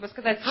спасибо, чтобы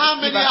сказать How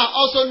many спасибо. are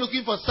also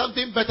looking for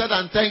something better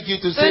than thank you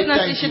to Кто say из нас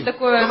thank ищет you?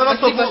 такое Comment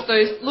спасибо, vous- что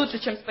есть лучше,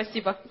 чем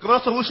спасибо? Comment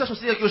est-ce que vous cherchez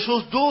aussi quelque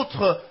chose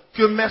d'autre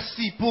que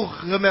merci pour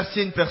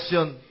remercier une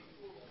personne?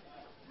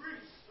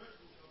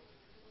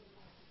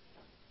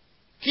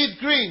 Keith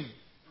Green.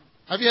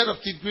 Have you heard of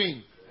Keith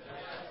Green?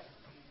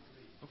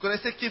 Vous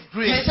connaissez Keith He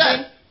Green?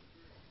 said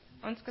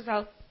Он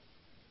сказал,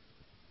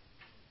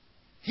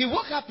 he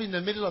woke up in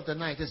the middle of the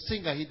night. A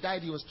singer, he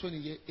died. He was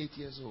 28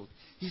 years old.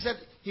 He said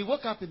he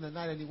woke up in the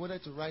night and he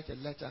wanted to write a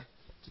letter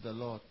to the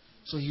Lord.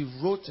 So he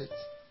wrote it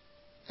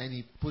and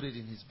he put it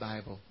in his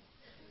Bible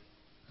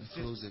and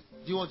closed it.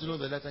 Do you want to know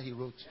the letter he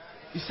wrote?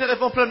 Il s'est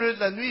réveillé en plein milieu de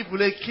la nuit, il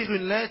voulait écrire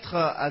une lettre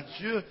à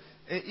Dieu.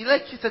 Et il a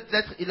écrit cette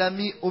lettre, il l'a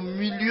mis au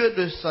milieu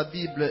de sa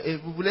Bible. Et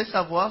vous voulez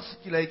savoir ce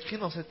qu'il a écrit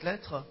dans cette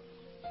lettre?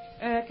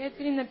 Кейт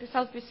Грин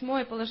написал письмо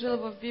и положил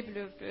его в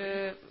Библию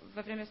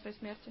во время своей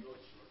смерти.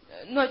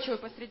 Ночью,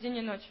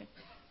 посредине ночи.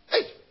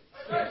 Hey,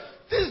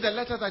 this is the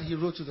letter that he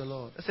wrote to the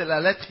Lord. C'est la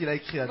lettre qu'il a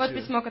écrite à Вот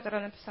Dieu. письмо, которое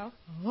он написал.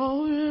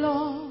 Oh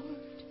Lord,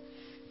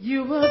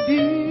 you are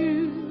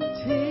beautiful.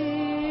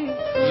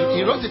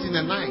 He wrote it in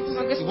the night.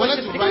 He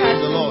wanted to write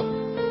to the Lord.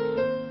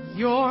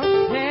 Your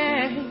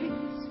face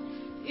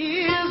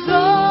is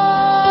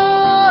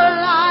all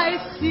I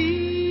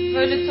see.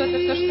 Твое лицо — это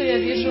все, что я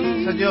вижу.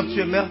 Seigneur, tu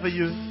es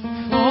merveilleux.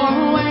 For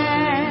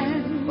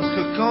when Parce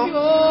que quand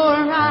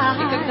your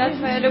И когда eyes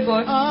твоя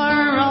любовь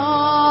are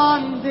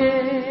on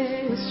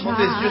this quand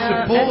tes yeux se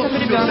child, posent это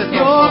sur cet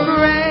your enfant,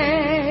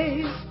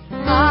 grace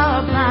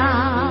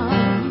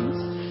abounds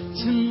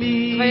to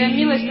me. Твоя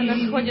милость, она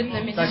сходит на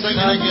ta меня. Sing it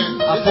grâce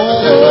again.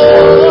 abonde.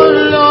 Oh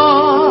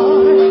Lord,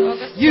 О,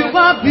 Господь, you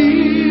are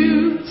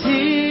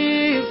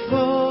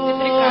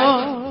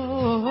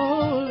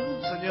beautiful.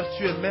 Seigneur,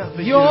 tu es merveilleux.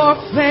 mes Your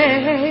yeux.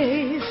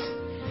 face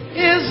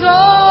is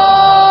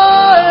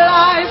all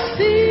I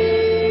see.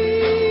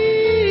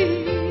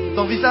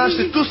 Ton visage,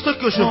 c'est tout ce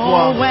que je Oh,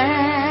 vois.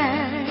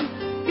 when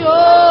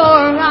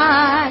your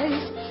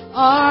eyes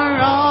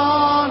are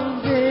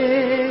on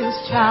this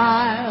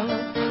child,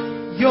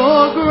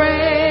 your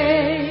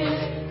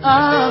grace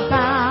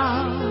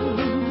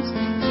abounds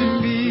to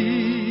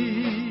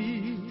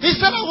me. He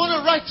said, I want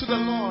to write to the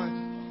Lord.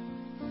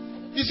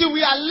 You see,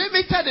 we are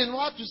limited in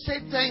what to say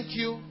thank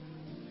you,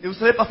 Et vous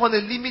savez, parfois on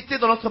est limité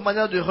dans notre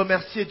manière de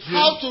remercier Dieu.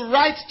 how to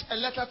write a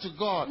letter to У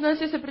God. нас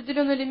есть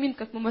определенный лимит,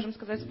 как мы можем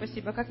сказать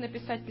спасибо, как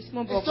написать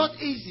письмо It's Богу. not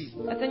easy.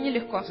 Это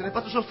нелегко. Ce n'est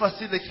pas toujours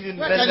facile d'écrire une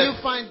Where belle can you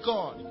lettre. find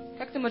God?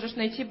 Как ты можешь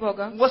найти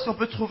Бога? Où est-ce qu'on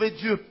peut trouver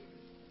Dieu?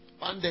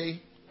 One day,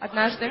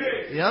 Однажды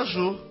Et un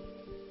jour,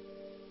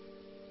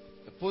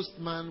 the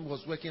postman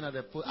was working at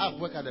I've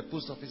worked at the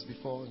post office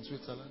before in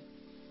Switzerland.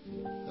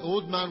 The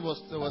old man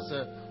there was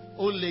an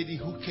old lady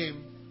who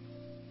came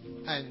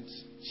and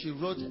she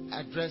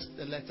addressed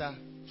the letter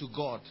to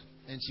God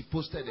and she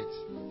posted it.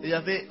 il y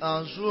avait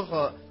un jour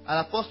à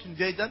la poste une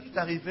vieille dame qui est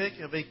arrivée,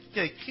 qui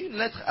a écrit une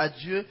lettre à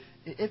Dieu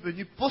et est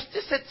venue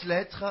poster cette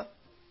lettre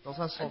dans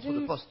un centre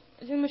de poste.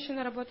 Один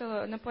мужчина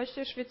работал на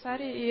почте в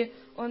Швейцарии, и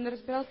он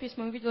разбирал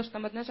письма, увидел, что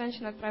там одна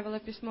женщина отправила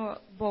письмо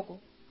Богу.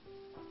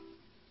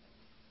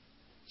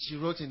 She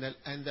wrote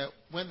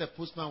when the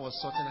postman was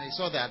sorting, he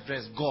saw the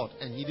address God,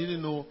 and he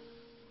didn't know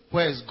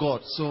where is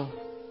God. So,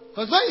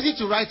 because where is it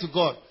to write to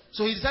God?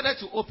 So he decided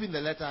to open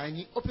the letter, and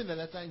he opened the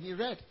letter and he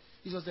read.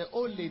 It was the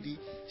old lady.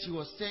 She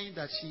was saying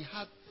that she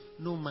had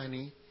no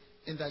money,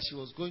 and that she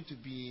was going to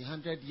be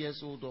 100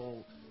 years old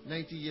or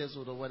 90 years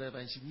old or whatever,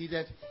 and she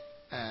needed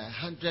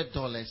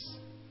 $100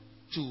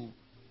 to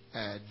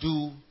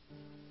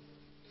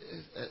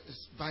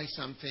buy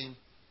something,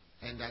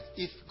 and that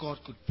if God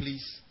could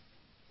please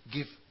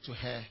give to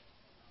her,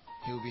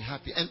 he will be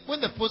happy. And when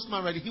the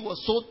postman read it, he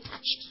was so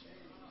touched.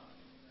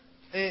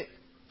 Et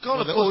quand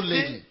For the old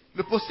lady.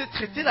 le postier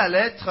traitait la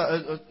lettre,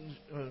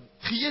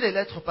 triait les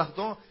lettres,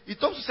 pardon, il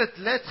tombe sur cette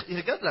lettre, il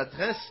regarde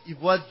l'adresse, il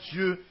voit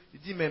Dieu, il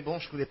dit mais bon,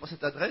 je ne connais pas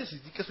cette adresse, il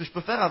se dit qu'est-ce que je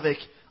peux faire avec?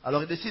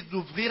 Alors il décide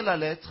d'ouvrir la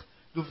lettre,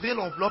 d'ouvrir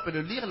l'enveloppe et de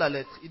lire la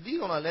lettre. Il lit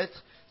dans la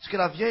lettre ce que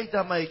la vieille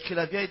dame a écrit.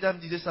 La vieille dame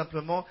disait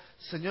simplement,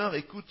 Seigneur,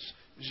 écoute,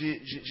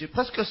 j'ai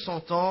presque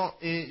 100 ans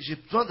et j'ai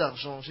besoin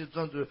d'argent, j'ai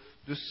besoin de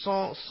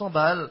 100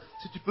 balles,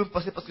 si tu peux me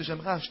passer parce que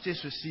j'aimerais acheter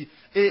ceci.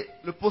 Et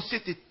le postier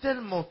était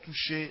tellement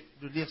touché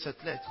de lire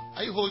cette lettre.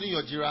 Are you holding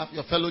your giraffe,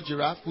 your fellow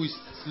giraffe who is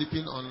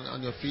sleeping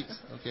on your feet?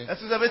 Okay. Est-ce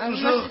que vous avez Ah,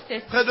 toujours moi,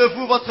 c'est- près de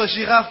vous votre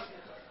girafe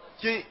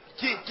qui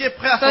est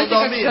prêt à Стойте как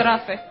s'endormir?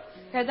 жирафы.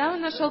 Когда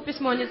он нашел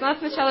письмо, он не знал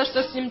сначала,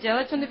 что с ним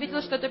делать. Он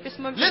увидел, что это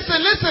письмо...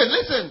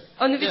 Listen.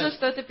 Он увидел, Yes.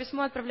 что это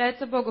письмо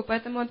отправляется Богу,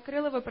 поэтому он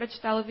открыл его,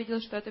 прочитал,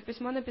 увидел, что это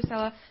письмо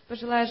написала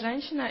пожилая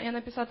женщина, и она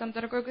написала там: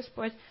 «Дорогой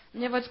Господь,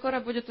 мне вот скоро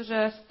будет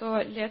уже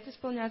 100 лет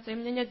исполняться, и у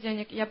меня нет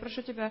денег. Я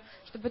прошу Тебя,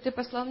 чтобы Ты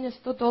послал мне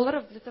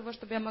 $100 для того,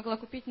 чтобы я могла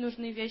купить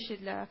нужные вещи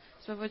для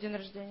своего дня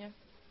рождения».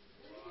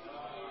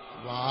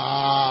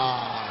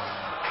 Wow.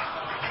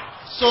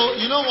 So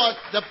you know what?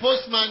 The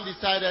postman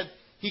decided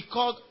he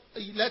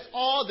let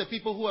all the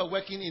people who are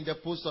working in the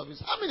post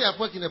office. How many have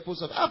worked in the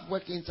post office? I've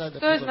worked inside the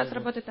Кто из post вас office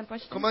работает на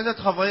почте? Comment j'ai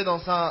travaillé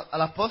à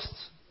la poste?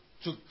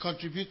 to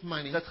contribute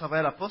money. J'ai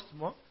travaillé à la poste,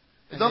 moi.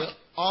 Et And donc, they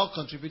all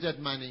contributed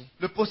money.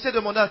 le postier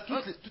demandait à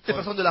toutes les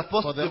personnes de la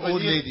poste For de the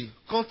old venir lady.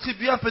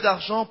 contribuer un peu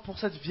d'argent pour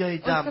cette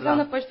vieille Он сказал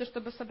на dame-là. почту,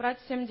 чтобы собрать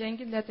всем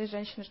деньги для этой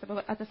женщины, чтобы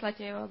отослать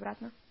ей его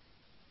обратно.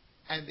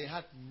 And they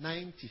had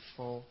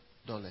 $94.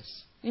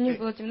 И у них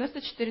было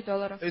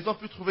 $94. Et ils ont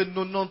pu trouver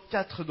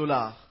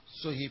 $94.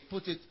 So he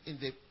put it in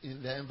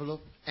the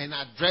envelope and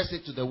addressed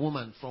it to the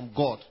woman from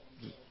God.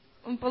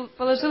 Он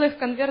положил их в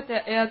конверты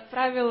и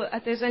отправил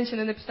этой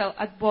женщине, написал: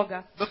 «От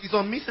Бога». Donc ils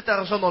ont mis cet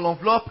argent dans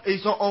l'enveloppe et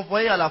ils ont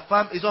envoyé à la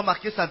femme, ils ont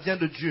marqué ça vient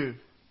de Dieu.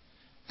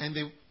 And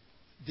they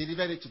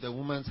delivered it to the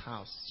woman's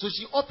house. So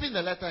she opened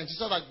the letter and she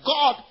saw that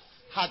God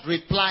had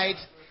replied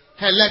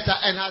her letter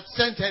and had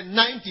sent her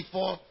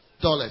 $94.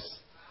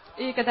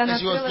 И когда она And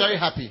she was very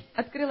happy.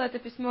 открыла это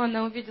письмо,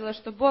 она увидела,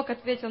 что Бог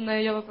ответил на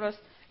ее вопрос,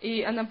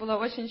 и она была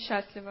очень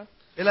счастлива.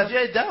 Et la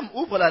vieille dame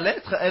ouvre la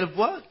lettre, elle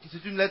voit que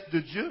c'est une lettre de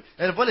Dieu,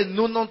 elle voit les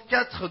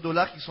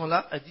 $94 qui sont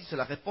là, elle dit c'est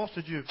la réponse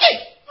de Dieu.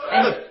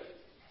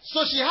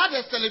 So she had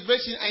a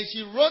celebration and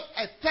she wrote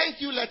a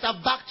thank you letter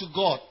back to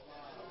God.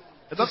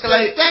 Et To donc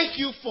say, thank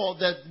you for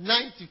the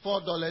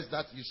 $94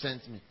 that you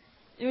sent me.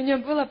 И у нее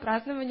было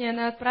празднование,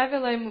 она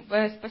отправила ему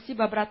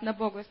спасибо обратно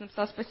Богу. И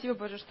написала: «Спасибо,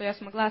 Боже, что я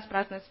смогла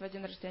спраздновать свой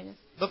день рождения».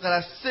 donc elle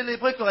a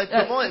célébré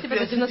correctement et puis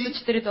Спасибо за elle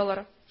s'est dit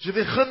 $94. je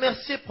vais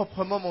remercier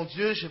proprement mon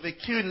Dieu, je vais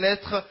écrire une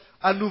lettre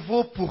à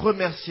nouveau pour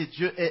remercier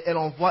Dieu et elle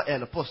envoie et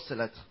elle poste cette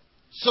lettre.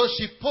 So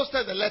she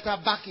posted the letter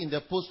back in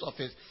the post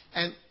office.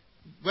 And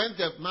when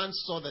the man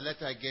saw the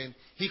letter again,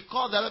 he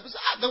called the letter and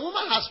said, the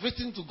woman has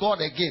written to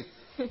God again.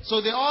 So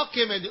they all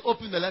came and they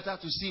opened the letter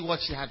to see what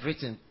she had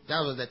written.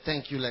 That was the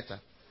thank you letter.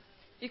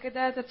 И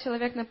когда этот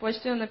человек на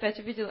почте, он опять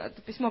увидел,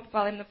 это письмо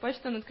попало им на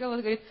почту, он открыл и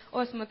говорит: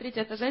 о, смотрите,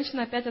 эта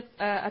женщина опять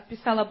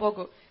отписала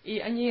Богу. И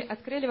они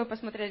открыли его,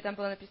 посмотрели, там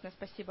было написано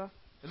 «Спасибо».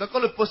 Et donc,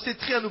 quand le postier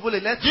trie à nouveau les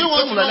lettres, Do you il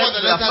want tombe to la know what lettre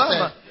the de la letter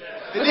femme.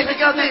 said? Il dit,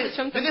 regardez,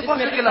 Чем там venez voir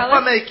ce письме que la писалось?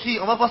 femme a écrit.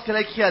 On va voir ce qu'elle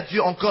a écrit à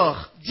Dieu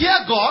encore.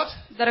 Dear God,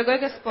 Дорогой Et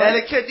elle Господь,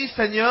 écrit, elle dit,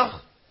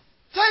 Seigneur,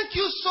 thank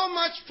you so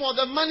much for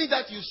the money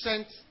that you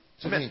sent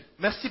to me.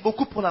 merci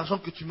beaucoup pour l'argent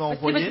que tu m'as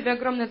спасибо envoyé. тебе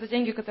огромное за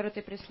деньги, которые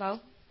ты прислал.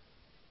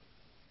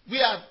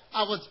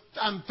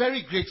 I'm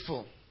very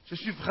grateful. Je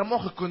suis vraiment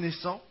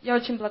reconnaissant. Я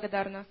очень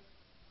благодарна.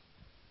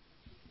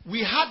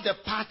 We had the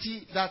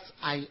party that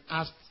I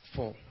asked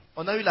for,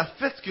 On a eu la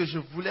fête que je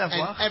voulais and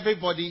avoir.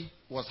 everybody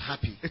was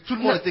happy. Et tout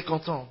le monde était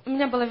content. У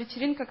меня была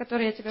вечеринка,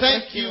 которую я тебя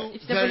Thank просила, you и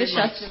все very были much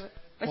счастливы.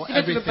 for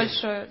Спасибо тебе everything.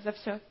 большое за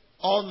все.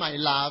 All my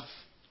love,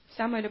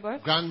 Вся моя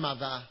любовь.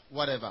 grandmother,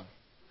 whatever.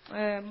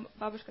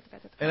 Бабушка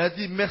такая-то. Elle a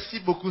dit merci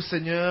beaucoup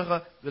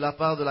Seigneur de la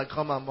part de la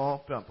grand-maman,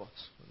 peu importe.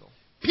 Non.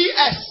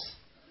 P.S.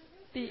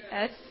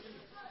 P.S.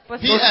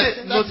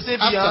 P.S. Notez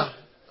That's bien. after.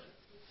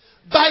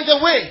 By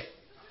the way,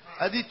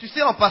 Elle a dit tu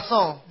sais en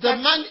passant,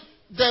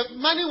 the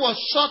money was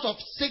short of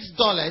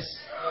 $6,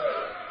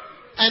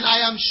 and I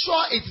am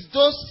sure it's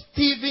those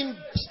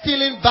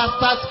stealing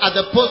bastards at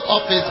the post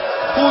office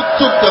who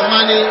took the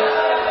money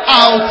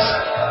out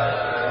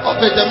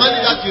of it. The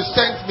money that you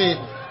sent me,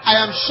 I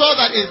am sure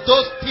that it's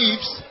those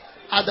thieves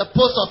at the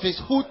post office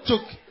who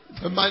took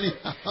the money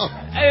out of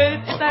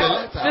the Итак,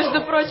 letter.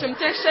 между прочим,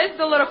 тех $6,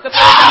 которые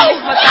там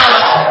не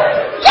хватало,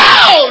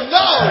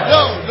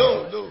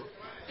 No.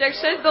 тех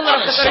 $6,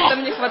 которых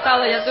там не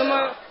хватало,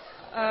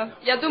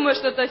 я думаю,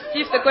 что это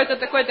Стив такой-то,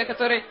 такой-то,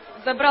 который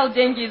забрал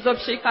деньги из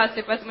общей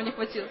кассы, поэтому не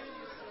хватило.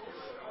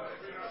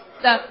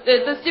 Да,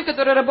 это Стив,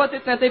 который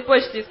работает на этой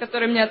почте, из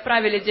которой мне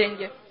отправили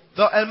деньги.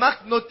 donc elle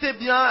marque notez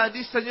bien, elle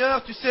dit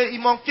Seigneur, tu sais, il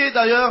manquait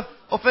d'ailleurs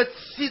en fait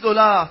 $6.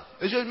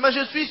 Mais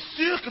je suis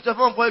sûr que tu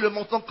avais envoyé le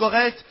montant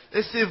correct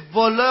et ces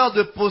voleurs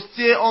de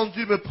postiers ont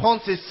dû me prendre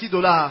ces $6.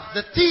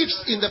 The thieves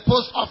in the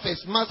post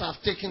office must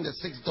have taken the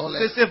C'est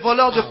 $6. ces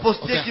voleurs de out of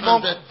postiers the qui m'ont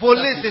 100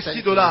 volé that ces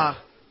you sent $6.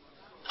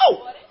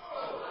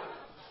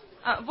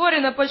 Воры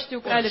на почте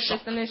украли все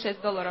остальные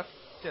 $6.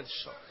 Quel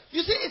choc.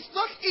 You see, it's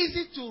not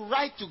easy to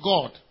write to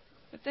God.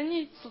 Это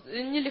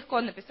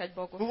нелегко написать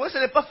Богу. Vous voyez, ce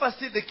n'est pas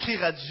facile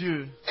d'écrire à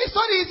Dieu. It's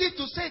not easy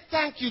to say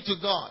thank you to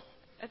God.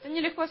 Это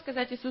нелегко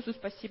сказать Иисусу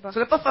спасибо. Ce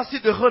n'est pas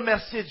facile de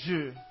remercier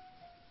Dieu.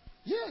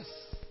 Yes.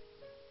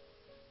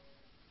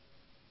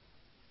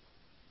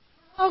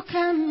 How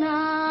can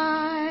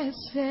I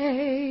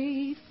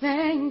say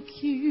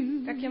thank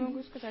you Как я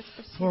могу сказать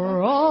for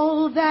спасибо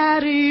all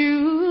that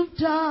you've за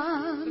все,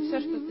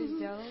 done? что ты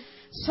сделал?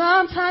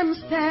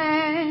 Sometimes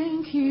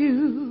thank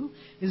you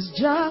is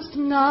just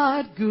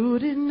not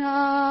good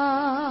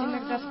enough.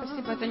 Иногда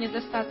спасибо это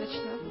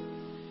недостаточно.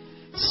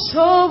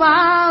 So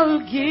I'll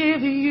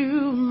give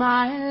you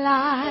my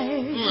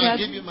life I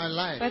give you my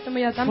life. Поэтому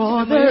я дам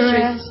for тебе the мою жизнь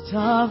rest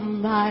of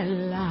my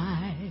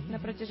life на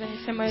протяжении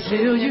всей моей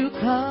till you жизни.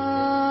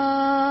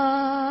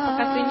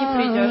 Пока ты не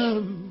придешь.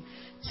 come.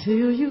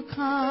 Till you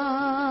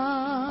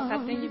Пока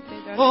ты come. не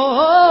придешь.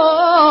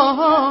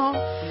 Oh,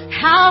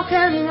 how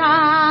can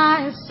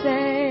I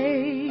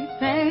say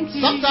thank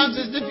you Sometimes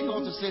it's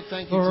difficult to say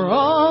thank you to for God.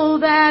 all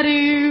that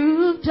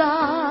you've For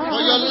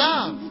your done?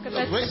 love, your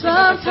Сказать grace. спасибо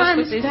за все,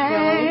 Sometimes что ты сделал.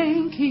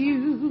 thank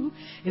you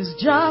is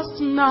just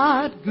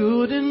not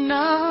good Потому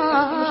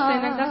что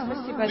иногда enough.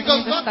 спасибо это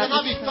Because God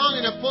cannot be недостаточно. found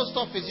in a post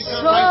office. You So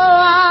can't write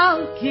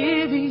I'll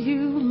give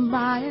you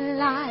my Я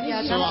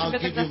life So дам I'll тебе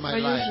give тогда you my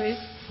свою life. жизнь,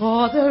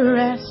 for the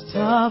rest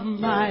of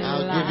my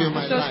I'll give you my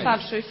life всю life.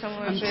 оставшуюся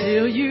мою жизнь.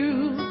 until you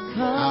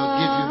come. I'll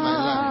give you my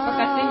life.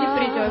 Пока ты не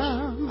придешь.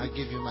 I'll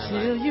give you my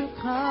Till life. you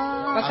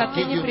come. Пока I'll ты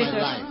give не you my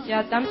придешь, life. я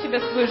отдам тебе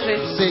свою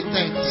жизнь. Say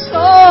thank you. So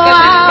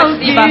I'll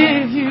спасибо.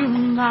 give you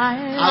my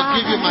I'll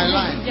give you my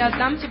life life. Я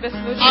отдам тебе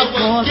свою I жизнь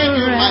will for give the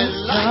you my rest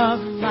life. of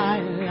my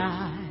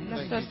life на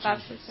Thank всю you,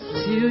 оставшуюся.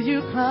 till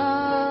you придешь.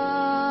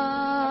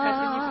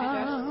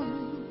 come.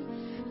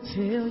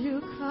 Till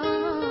you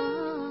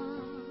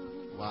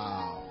come.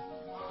 Wow.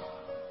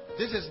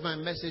 This is my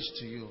message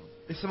to you.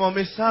 Et c'est mon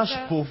message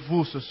Это- pour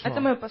vous ce soir.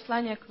 Это мое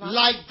послание к вам.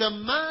 Like the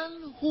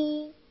man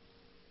who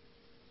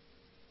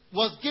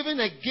was given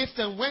a gift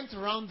and went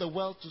around the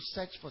world to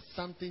search for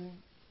something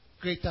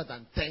greater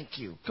than thank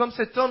you, Comme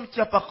cet homme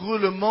qui a parcouru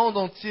le monde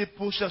entier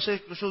pour chercher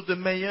quelque chose de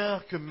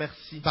meilleur que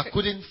merci. but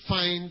couldn't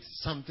find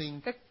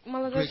something Как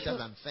молодой, greater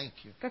than thank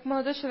you. как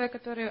молодой человек,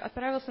 который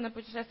отправился на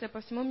путешествие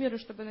по всему миру,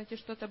 чтобы найти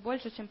что-то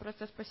больше, чем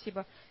просто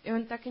спасибо. И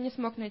он так и не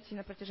смог найти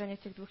на протяжении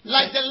этих 2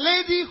 Like недель. the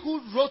lady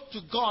who wrote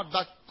to God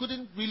but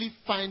couldn't really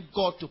find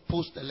God to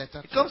post a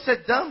letter Et to. comme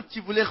cette dame qui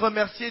voulait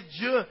remercier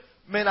Dieu,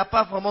 mais elle n'a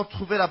pas vraiment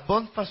trouvé la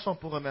bonne façon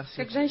pour remercier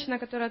Как Dieu. женщина,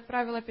 которая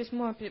отправила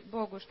письмо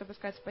Богу, чтобы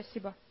сказать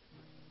спасибо.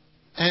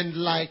 And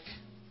like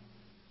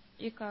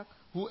И как?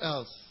 who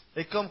else?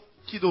 Et comme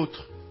qui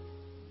d'autre?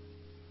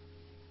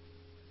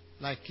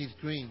 Like Keith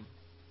Green,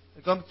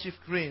 Et comme Keith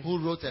Green, who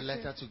wrote a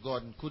letter to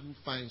God and couldn't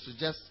find, so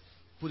just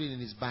put it in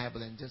his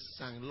Bible and just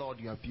sang,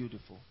 Lord, you are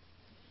beautiful.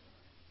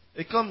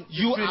 Et comme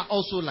you tu are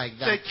also like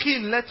as that. écrit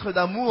une lettre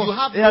d'amour You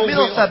have et la no mets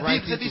dans way ta of Bible,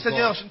 writing tu as dit, to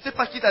Seigneur, God. je ne sais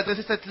pas qui t'a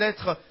adressé cette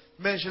lettre,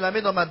 mais je la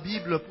mets dans ma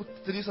Bible pour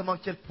te dire seulement à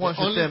quel point The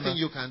je only t'aime. thing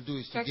you can do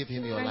is to Как give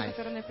him your Христианин, life.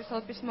 который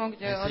написал письмо,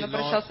 где And say, он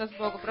обращался с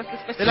Богом. Просто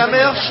спасибо. Et la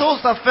meilleure тебе.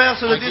 chose à faire,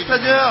 c'est de I dire, give you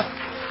Seigneur,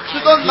 my je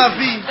te donne ma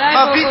vie. Дай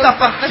Ma vie Богу, дай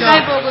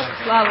t'appartient. Богу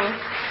славу.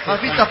 Ma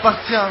vie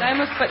t'appartient. Дай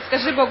ему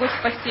скажи Богу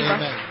спасибо.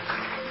 Amen.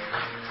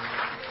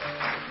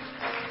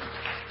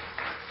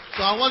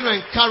 So I want to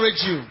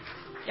encourage you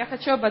Я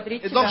хочу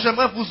ободрить Et donc, тебя.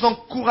 j'aimerais vous to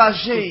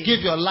encourager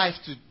give your life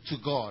to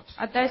God.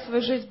 Отдай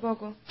свою жизнь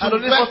Богу. à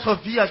donner votre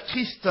vie à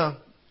Christ,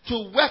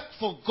 To work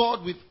for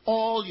God with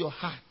all your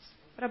heart.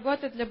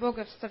 Работай для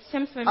Бога со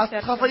всем своим à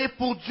сердцем. travailler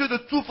pour Dieu de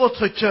tout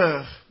votre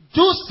cœur.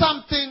 Do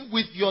something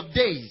with your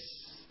days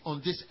on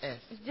this earth.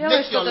 Сделай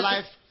Make your что-то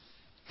life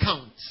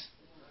count.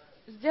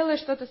 Сделай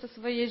что-то со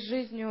своей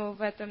жизнью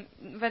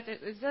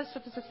сделай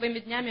что-то со своими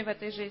днями в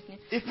этой жизни.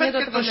 Et Не faites до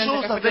quelque того момента,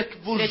 chose как avec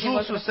придет vos средний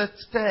jours sur возраст.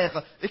 cette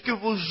terre et que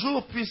vos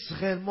jours puissent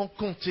réellement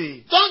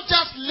compter. Don't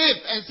just live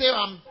and say,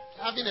 I'm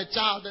having a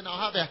child and I'll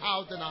have a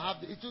house and I'll have...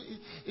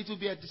 It will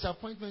be a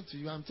disappointment to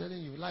you. I'm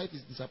telling you, life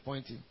is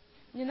disappointing.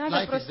 Не надо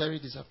Life is просто very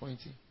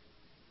disappointing.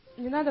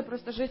 Не надо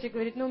просто жить и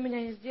говорить, ну, у меня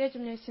есть дети, у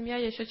меня есть семья,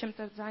 я еще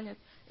чем-то занят.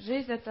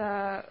 Жизнь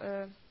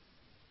это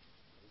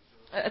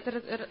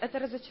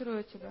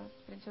разочарует тебя,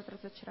 принесет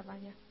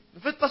разочарование. Ne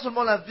faites pas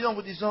seulement la vie en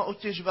vous disant,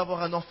 ok, je vais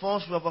avoir un enfant,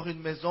 je vais avoir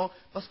une maison,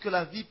 parce que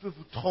la vie peut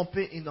vous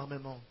tromper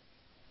énormément.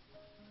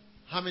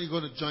 How many are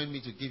going to join me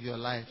to give your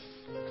life?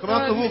 Combien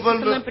d'entre vous veulent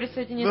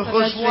me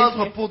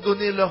rejoindre pour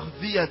donner leur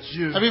vie à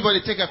Dieu?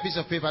 Everybody take a piece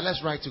of paper.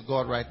 Let's write to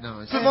God right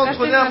now. Tout le monde Каждый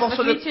prenez из un нас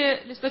morceau de,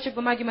 возьмите листочек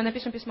бумаги, мы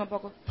напишем письмо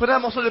Богу. prenez un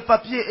morceau de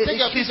papier et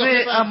Take a piece of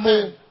écrivez paper un and mot.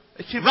 pen.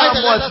 Écrivez Write un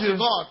a mot à letter Dieu. to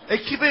God.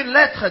 Écrivez une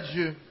lettre à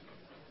Dieu.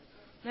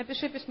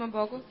 Напиши письмо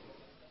Богу.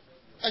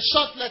 A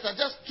short letter,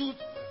 just two.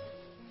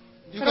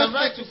 You can Короткое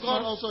write to письмо.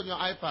 God also on your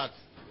iPad.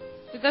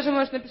 Ты даже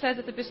можешь написать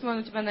это письмо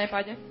у тебя на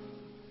iPad.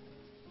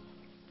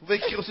 Vous pouvez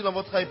écrire aussi dans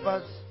votre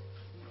iPad.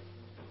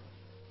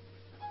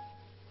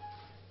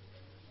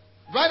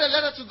 Write a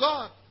letter to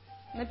God.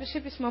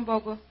 Напиши письмо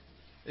Богу.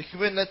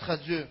 Écrivez une lettre à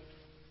Dieu.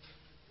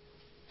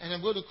 And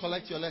I'm going to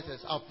collect your letters.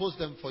 I'll post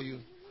them for you.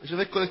 Je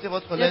vais collecter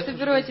votre Я lettre.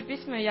 соберу эти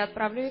письма, и я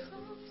отправлю их.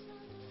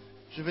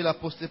 Je vais la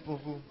poster pour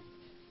vous.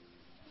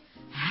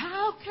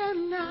 How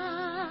can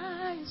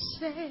I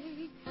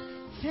say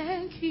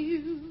thank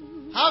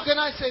you How can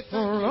I say thank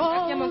for you?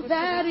 all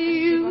that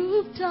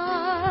you've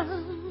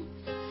done?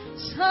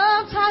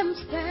 Sometimes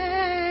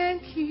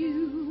thank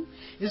you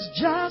is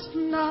just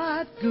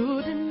not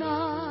good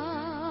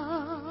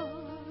enough.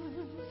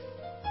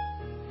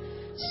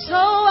 So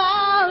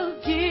I'll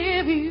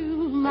give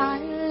you my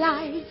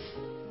life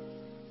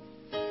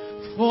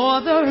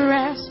for the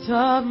rest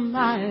of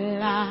my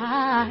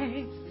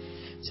life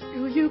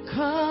till you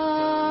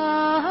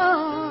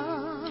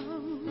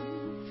come,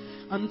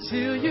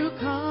 until you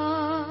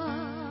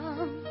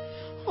come.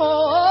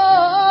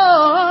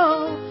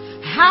 Oh,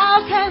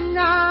 how can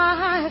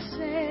I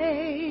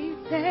say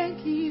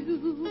thank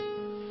you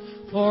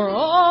for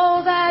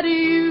all that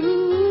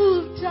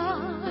you've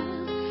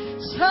done?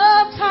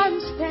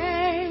 Sometimes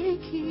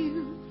thank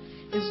you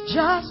is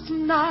just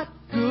not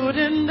good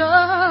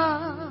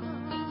enough.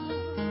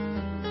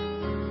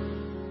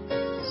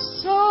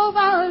 So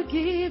I'll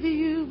give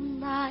you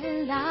my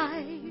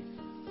life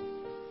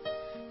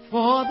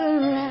for the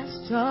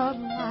rest of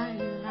my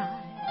life.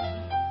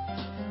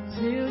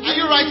 Till Are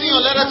you writing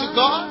your letter to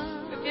God?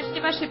 Вы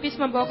пишите ваши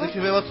письма Богу. Vous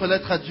écrivez votre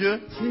lettre à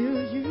Dieu.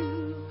 Till you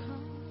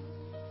come.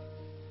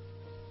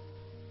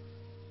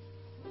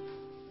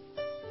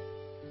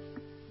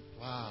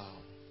 Wow.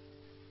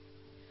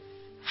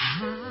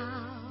 How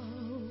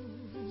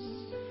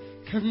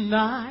can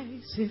I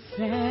say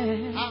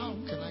thanks How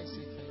can I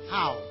say thank you?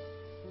 How?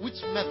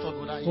 Which method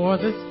would I use? for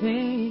the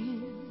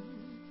things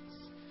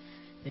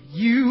that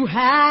you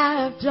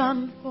have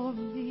done for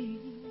me?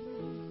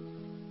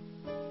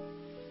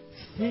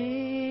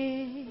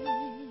 Things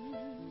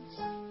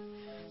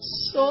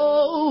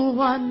so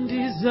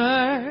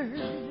undeserved,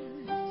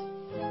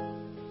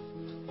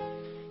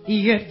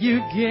 yet you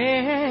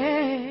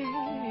gave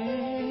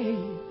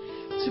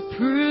to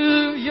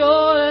prove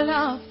your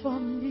love for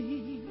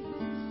me.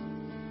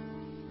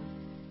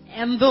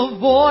 And the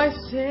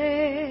voices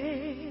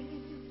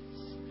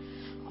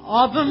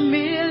of a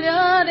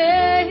million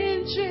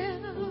angels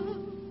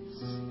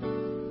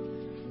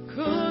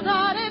could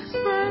not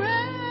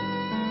express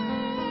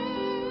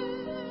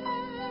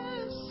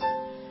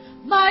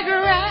my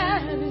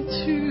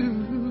gratitude.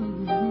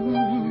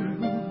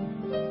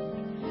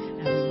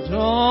 And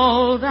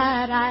all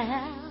that I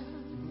have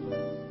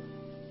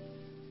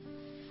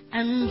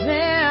and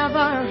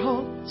ever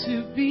hope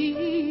to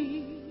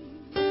be,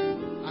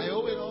 I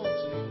owe it all to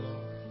you,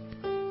 Lord.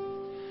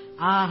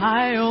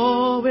 I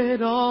owe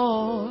it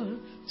all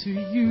to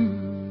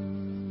you.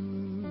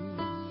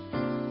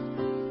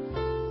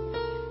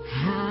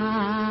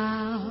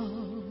 How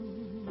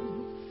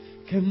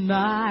can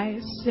I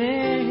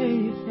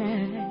say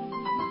thanks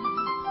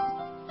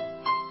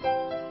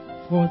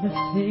for the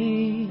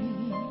things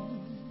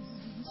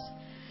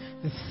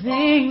the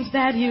things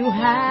that you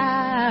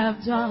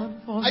have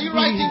done for Are you me.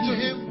 writing to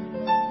him?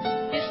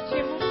 Пишите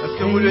ему. Est-ce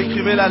que vous lui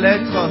écrivez la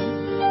lettre?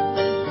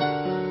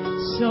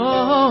 So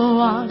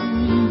Are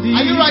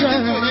you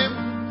writing to him?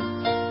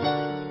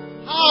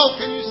 How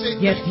can you say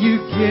yet thank you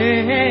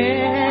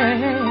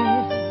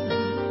came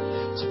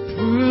to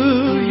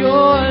prove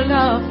your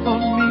love for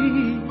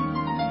me,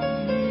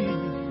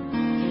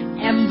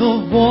 and the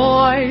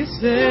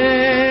voices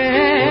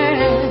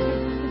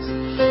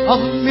of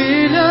a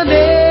million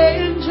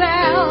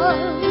angels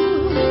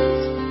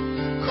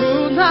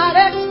could not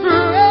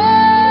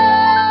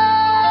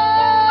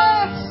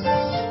express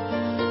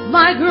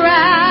my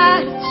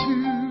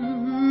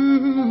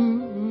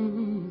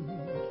gratitude.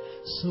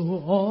 So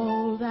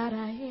all that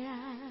I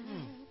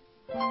am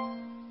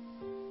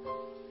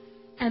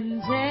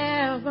and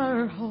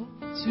ever hope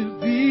to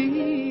be,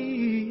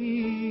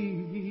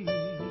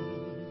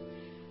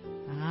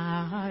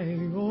 I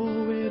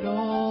owe it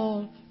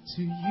all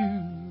to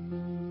you.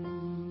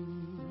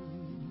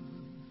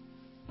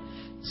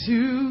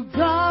 To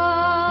God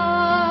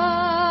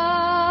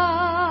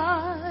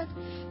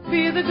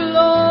be the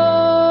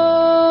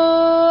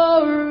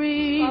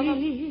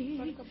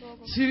glory.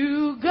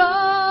 To God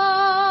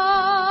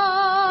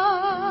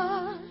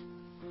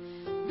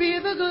be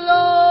the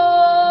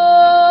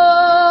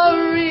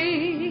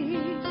glory.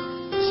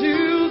 To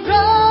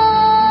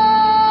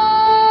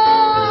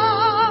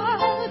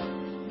God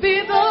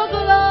be the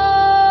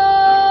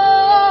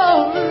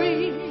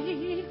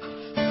glory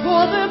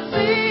for the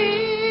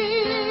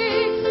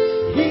things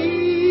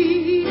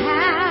He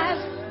has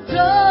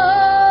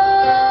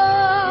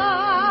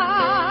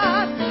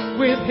done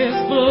with His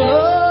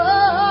blood.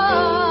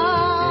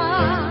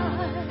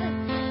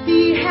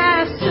 He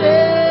has saved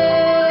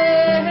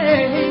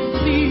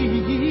me,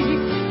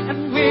 and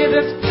with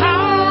His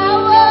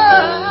power,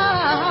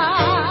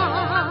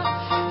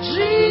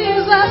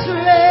 Jesus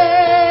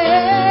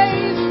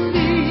raised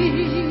me.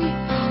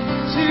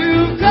 To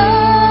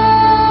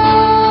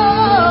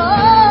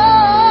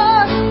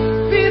God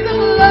be the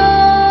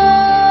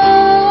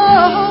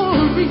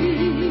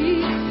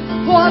glory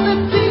for the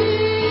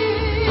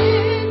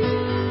things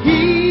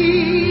He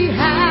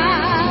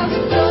has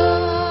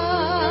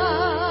done.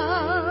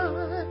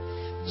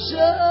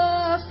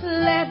 Just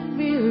let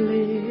me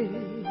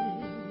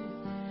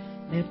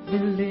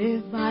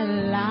live my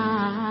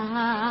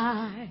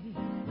life,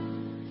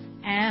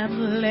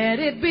 and let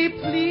it be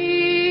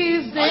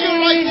pleasing, Are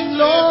you writing to him?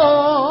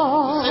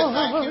 Lord, Say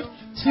thank you.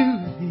 to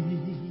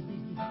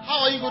Thee. How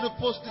are you going to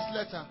post this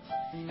letter?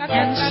 Как And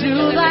отправить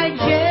should это I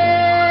письмо?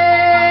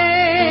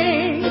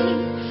 gain,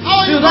 How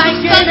are you should I going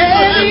to gain send it to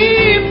any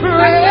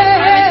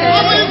heaven?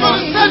 How are you going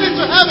to praise, send it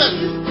to heaven?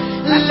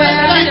 let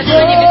отправить it это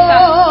на небеса?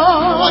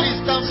 For what go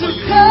He's done for to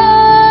you.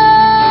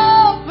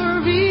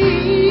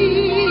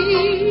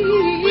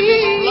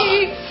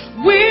 Calvary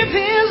with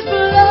His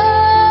blood.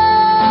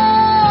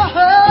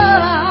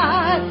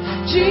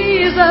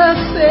 Jesus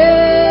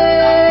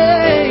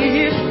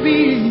saved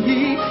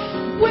me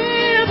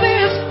with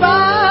His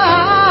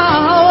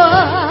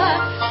power.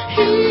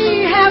 He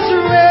has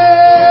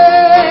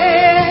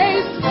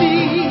raised me.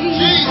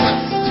 Jesus.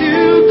 To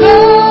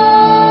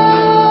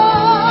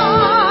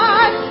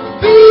God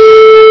be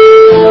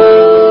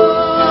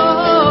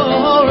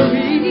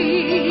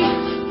glory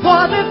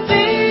for the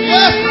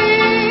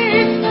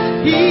things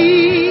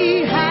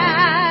He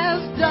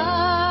has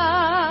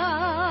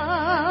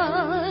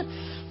done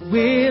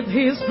with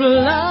His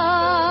blood.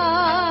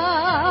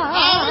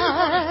 How are you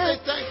going to say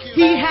thank you?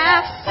 He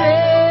has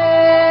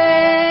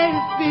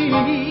saved me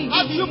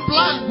How do you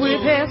plan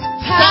with to His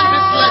send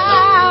this letter?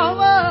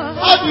 power.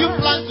 How do you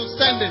plan to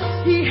send it?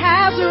 He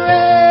has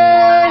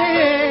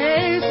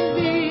raised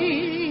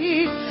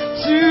me.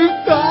 To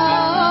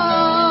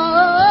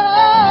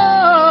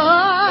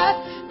God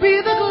be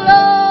the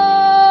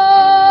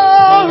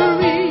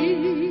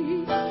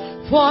glory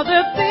for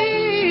the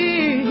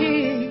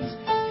things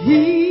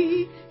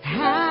He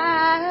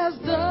has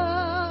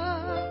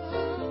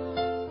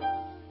done.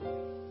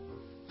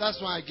 That's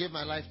why I gave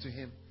my life to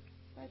Him.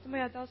 Поэтому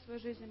я отдал свою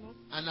жизнь ему.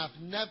 And I've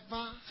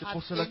never C'est had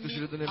pour cela que je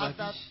lui ai donné any ma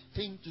other vie.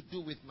 thing to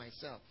do with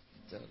myself.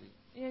 Tell you.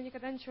 И я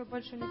никогда ничего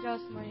больше не делал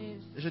с моей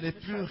Je n'ai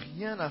plus душой.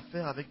 rien à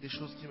faire avec des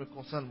choses qui me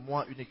concernent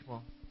moi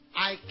uniquement.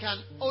 I can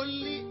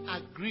only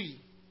agree.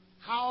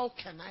 How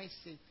can I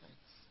say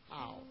thanks?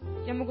 How?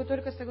 Я могу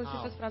только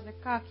согласиться How? с фразой,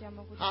 как я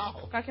могу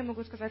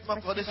сказать Vous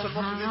m'apprenez спасибо.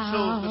 seulement une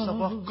chose, de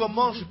savoir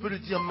comment je peux lui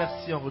dire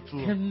merci en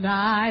retour. Can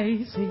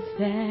I say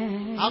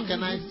thanks How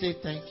can I say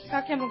thank you?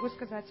 Как я могу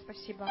сказать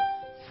спасибо?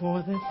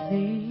 for the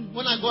things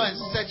When I go and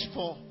search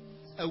for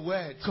a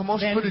word, Comment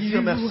je that peux lui dire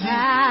you merci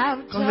have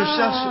quand je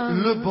cherche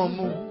done? le bon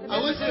mot? I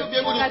won't be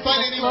able to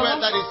find any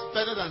word that is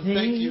better than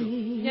thank you.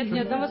 Нет ни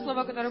одного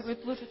слова, которое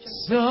будет лучше, чем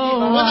So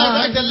When I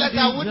write a letter,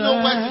 I wouldn't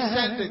know where to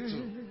send it to.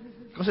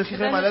 Quand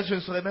j'écrirai ma lettre, je ne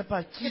saurais même pas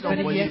à qui But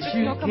l'envoyer. yet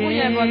you Но кому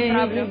я его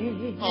отправлю?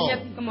 came Oh. Нет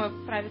кому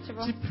отправить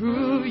его. to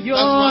prove your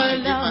That's why I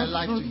give my love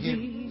life for to Him.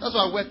 me. That's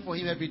why I work for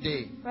him every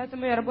day.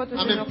 Поэтому я работаю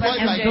I'm для него employed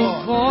каждый by день.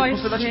 God. C'est pour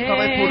cela que je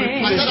travaille pour lui tous I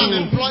les said I'm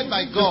jours. employed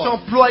by Je suis God.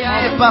 employé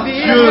par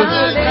Dieu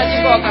Ради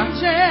Бога. To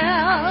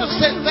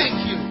say thank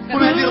you. pour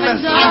lui dire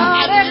merci.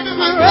 I'm giving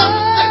myself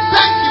to say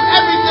thank you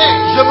every day.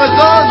 Je me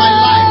donne, My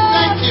life.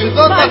 Thank je you.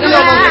 donne ma vie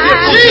en entier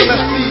pour dire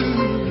merci.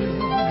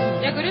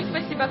 Я говорю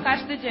спасибо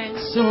каждый день.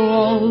 So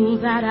all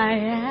that I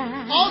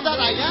am All that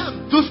I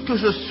am. Tout ce que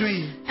je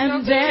suis,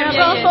 and Yeah,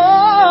 ever yeah.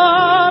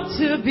 hope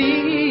to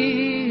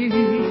be,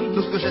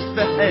 tout ce que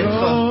j'espère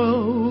être,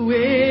 owe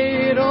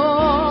it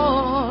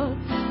all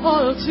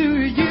to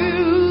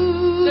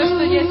you. Все,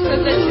 что есть, все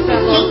для тебя.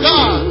 To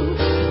God.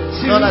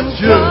 donne à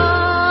Dieu.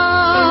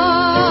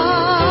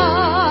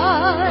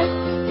 God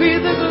be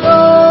the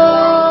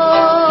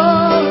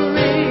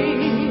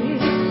glory.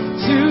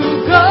 To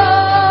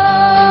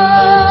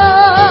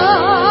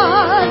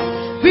God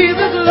be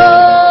the glory.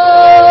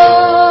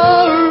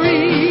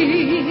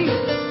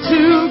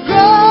 To God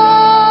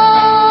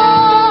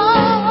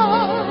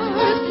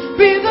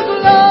be the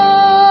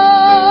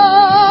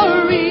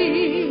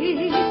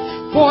glory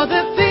for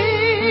the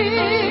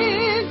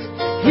things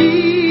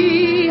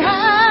He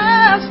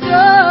has done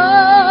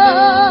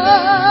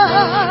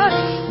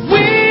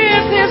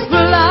with His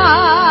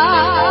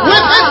blood. With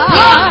His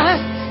blood.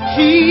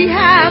 He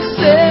has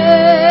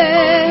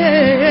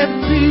set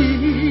me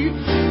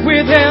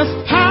with His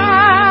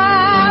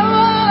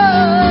power.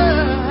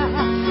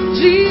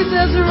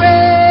 Jesus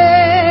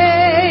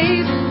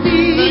raised me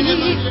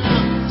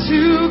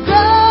to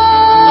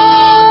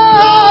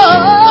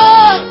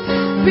God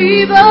be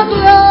the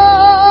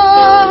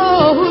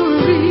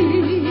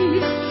glory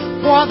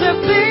for the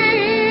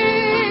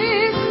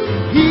things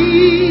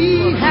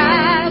He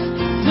has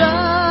done.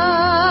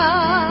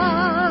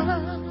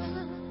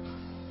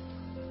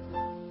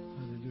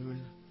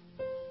 Alléluia.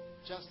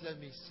 Just let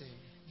me sing.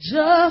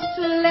 Just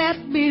let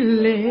me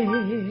live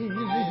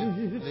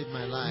Live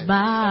my life.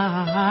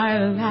 my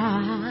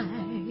life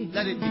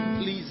Let it be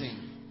pleasing.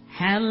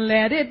 and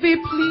let it be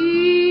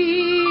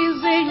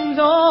pleasing,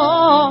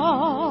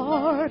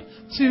 Lord,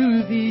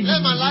 to Thee.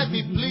 Let my life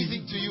be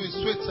pleasing to you in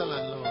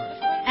Switzerland, Lord.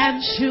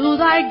 And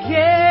should I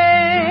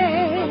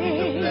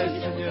Bless,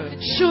 gain, Seigneur.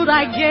 should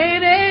I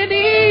gain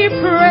any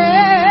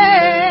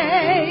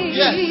praise?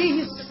 Yes.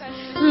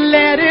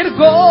 Let it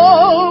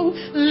go,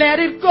 let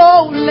it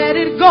go, let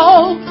it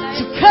go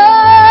to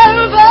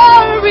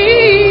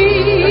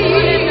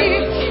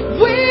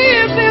Calvary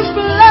with His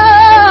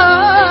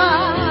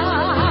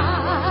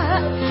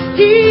blood.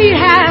 He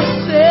has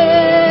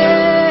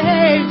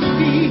saved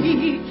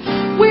me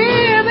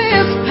with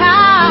His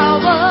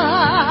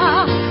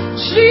power.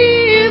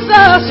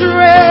 Jesus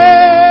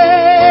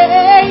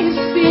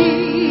raised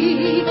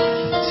me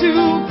to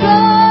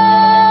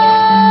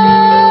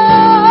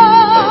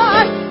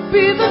God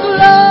be the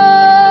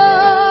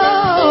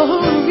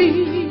glory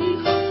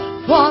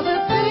for the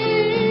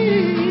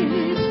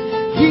things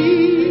He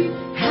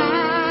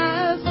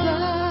has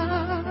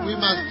done. We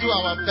must do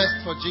our best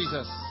for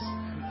Jesus.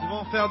 Nous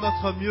devons faire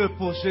notre mieux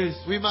pour Jésus.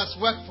 We must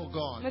work for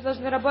God. Мы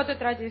должны работать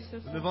ради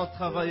Иисуса. Nous devons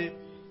travailler.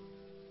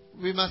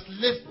 We must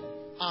live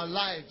our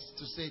lives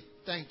to say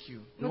thank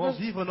you Nous devons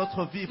vivre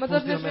notre vie Мы pour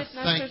должны dire жить merci.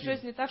 нашу Thank you.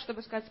 жизнь не так,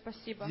 чтобы сказать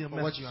спасибо. Dire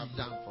for what you merci have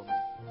done for me.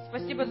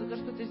 Спасибо за то,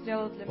 что ты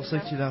сделал для pour ce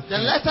меня. qu'il a The fait.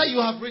 letter you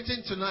have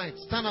written tonight,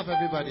 stand up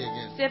everybody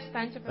again. Все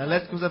встаньте, La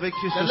lettre que пожалуйста. vous avez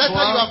écrite The ce letter you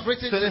soir, have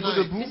written tenez-vous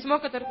tonight. debout. Письмо,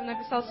 которое ты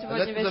написал La сегодня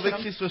lettre que vous avez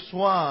вечером. écrite ce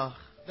soir,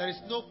 There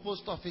is no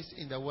post office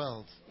in the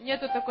world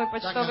Нету такой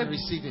that can почтовой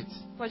receive it.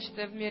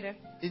 почты в мире.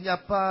 il n'y a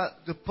pas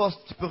de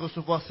poste qui peut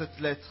recevoir cette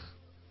lettre.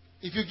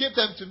 If you give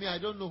them to me, I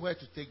don't know where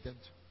to take them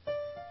to.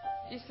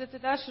 Если ты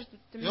дашь, ты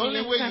The мне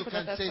only не way знаю, you куда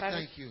can это say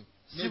отправить. thank you,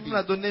 Si vous maybe me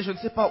la donnez, je ne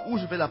sais pas où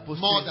je vais la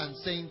poster. more than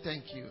saying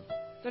thank you,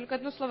 Только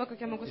одно слово, как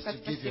я могу is to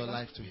сказать give your спасибо.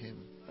 life to Him.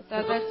 Это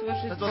отдать свою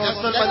жизнь Cette Богу.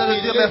 Just seule let manière de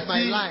me dire live my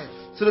merci, life.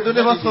 c'est de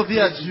donner Let it votre be vie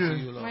à pleasing to Dieu.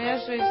 you, Lord. Моя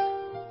жизнь.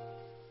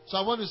 So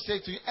I want to say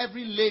to you,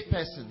 every lay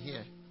person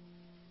here,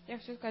 Я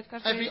хочу сказать,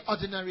 every каждый,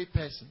 ordinary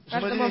person, Je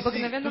me dis каждому ici,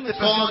 обыкновенному toutes les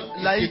человеку, God personnes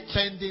is laïques,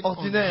 depending on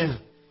ordinaires, you.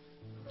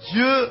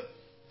 Dieu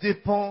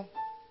dépend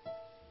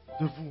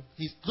de vous.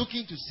 He's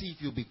looking to see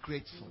if you'll be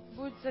grateful.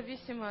 будет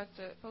зависимо от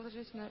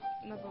положить на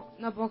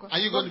Бога. Are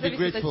you Бог going to be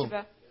зависит grateful? от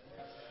тебя.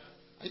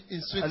 In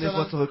Allez Switzerland,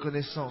 votre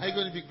reconnaissant. are you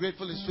going to be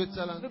grateful in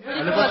Switzerland? Вы будете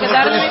Allez, votre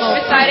благодарны в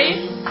reconnaissance. Швейцарии.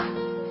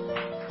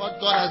 What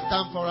God has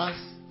done for us,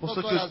 Pour what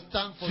ce God has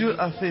done que for Dieu you.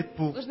 a fait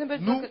pour Должны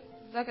быть nous,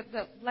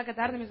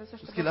 благодарными за все,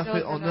 что ce Бог qu'il a fait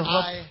сделал en для нас.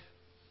 Europe.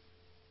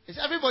 Is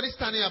everybody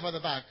standing up at the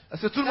back?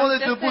 Est-ce que tout le monde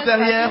est debout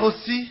derrière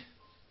aussi?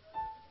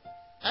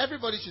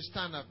 Everybody should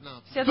stand up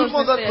now. Все Tout le должны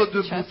monde est стоять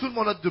debout. сейчас. Tout le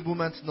monde est debout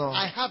maintenant.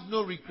 I have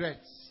no regrets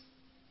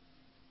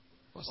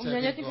for У меня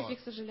нет serving God. никаких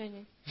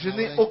сожалений. Je I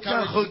n'ai will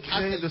aucun encourage you,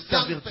 regret as de a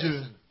servir young Dieu.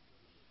 person,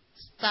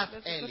 start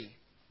early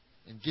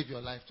and give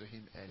your life to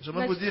Him early.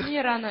 J'aimerais vous dire,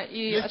 Начни рано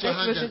и Lift your отдай свою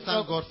hand and жизнь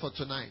thank Богу. God for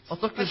tonight. en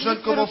tant que Поднимите jeune,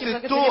 руки, commencez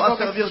благодарите tôt à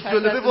Бога servir сейчас Dieu.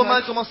 за Levez эту vos mains,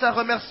 ночь. commencez à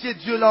remercier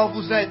Dieu là où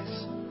vous êtes.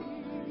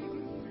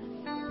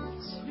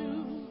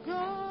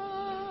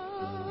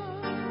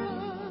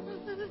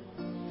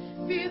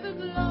 Be the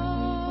glory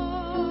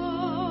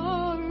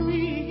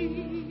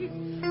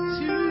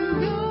to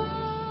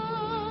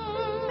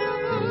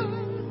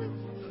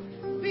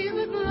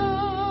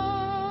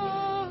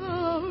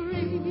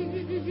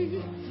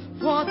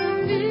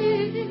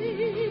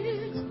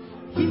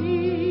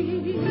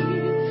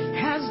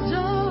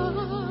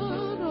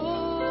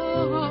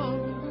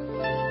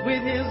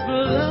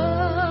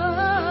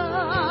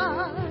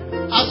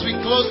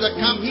the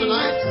camp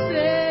tonight.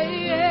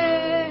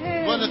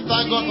 You want to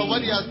thank God for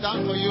what He has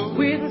done for you. Au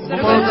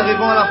moment où nous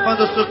arrivons à la fin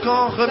de ce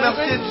camp,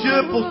 remerciez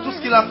Dieu pour tout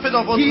ce qu'il a fait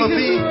dans votre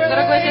vie.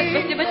 Дорогой Отец,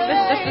 спасибо Тебе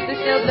за то, что Ты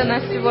сделал для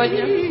нас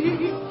сегодня.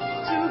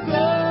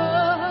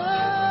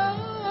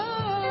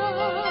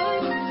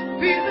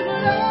 Be the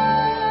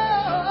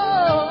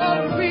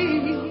glory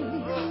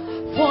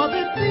for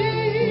the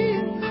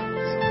things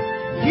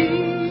He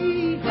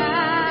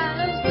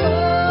has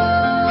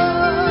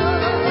done.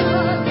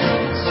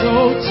 So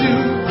to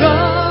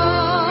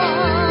God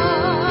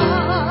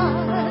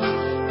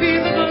be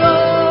the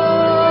glory.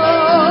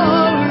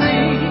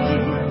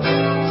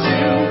 To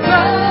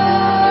God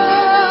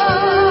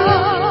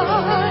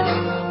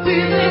be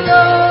the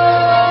glory.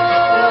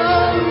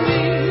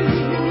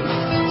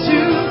 To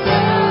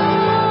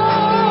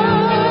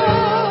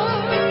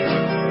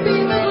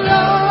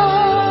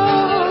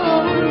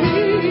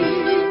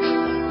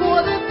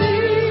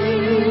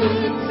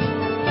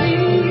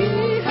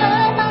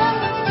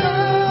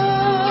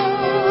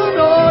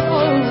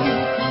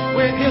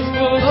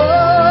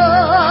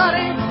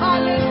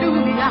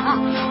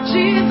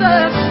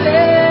Jesus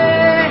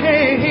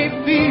saved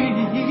me,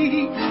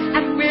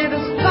 and with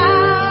His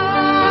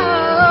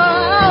power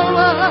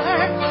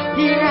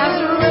He has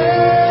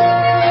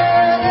raised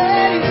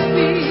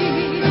me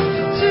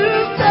to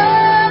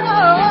God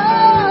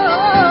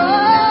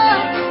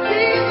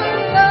be the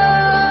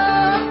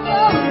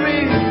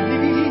glory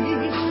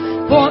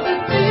for the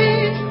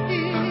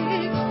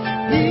things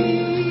He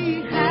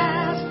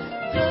has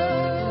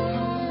done.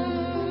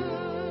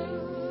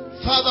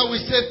 Father, we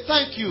say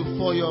thank you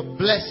for your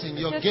blessing,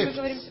 your Отец, мы gift,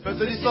 говорим Nous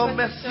te disons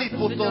merci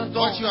pour ton don,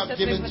 what you have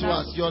given to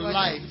us, your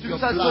life, tu your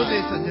nous as donné,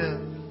 blood. Seigneur.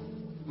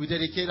 We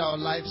dedicate our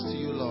lives to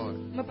you, Lord.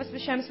 Мы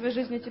посвящаем свою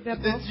жизнь Тебе,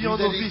 Nous Бог. dédions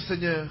nos vies,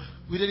 Seigneur.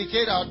 We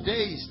dedicate our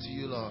days to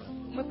you, Lord.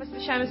 Мы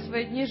посвящаем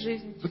свои дни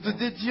жизни Nous Тебе. te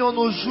dédions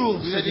nos jours,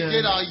 We dedicate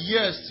Seigneur. our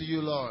years to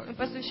you, Lord. Мы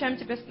посвящаем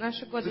Тебе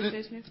наши Nous годы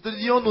жизни. te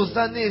dédions nos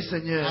années,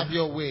 Seigneur. Have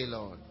your way,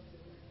 Lord.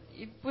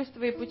 И пусть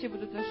Твои пути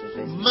будут нашей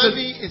жизнью.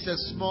 Money is a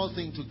small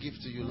thing to give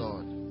to you,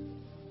 Lord.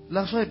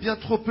 L'argent est bien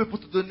trop peu pour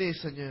te donner,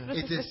 Seigneur.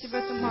 Просто It is спасибо,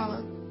 это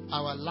мало.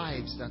 our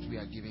lives that we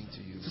are giving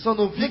to you. Ce sont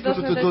nos Мы vies que nous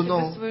должны te дать Тебе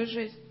donnons. свою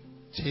жизнь.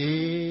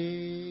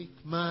 Take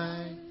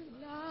my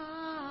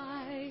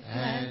Life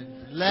and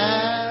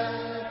let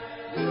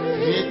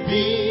it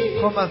be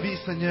Prends ma vie,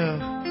 Seigneur.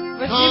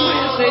 Возьми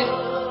мою жизнь.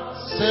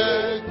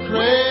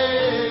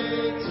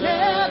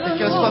 consecrated Et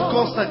qu'elle soit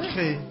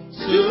consacrée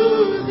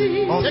to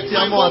thee. Take my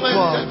entièrement à moments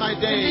toi. and my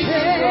days,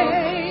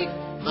 take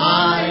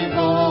my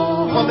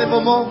Prends mes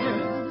moments et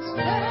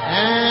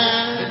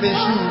and mes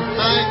jours.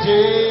 my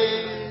days.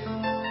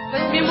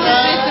 Возьми мою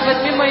жизнь и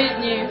возьми мои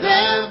дни.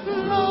 Them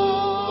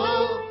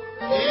flow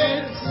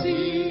in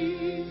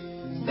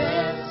seasons.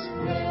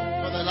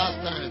 For the last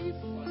time.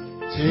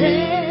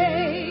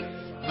 Take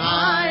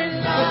my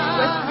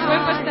Твой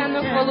life.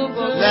 постоянную хвалу,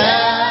 Бог.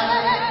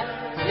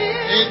 Let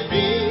it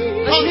be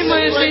Возьми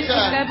мою жизнь,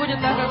 пускай consecrated. будет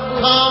так, как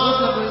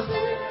нужно будет.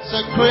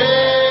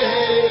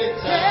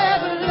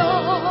 Consecrated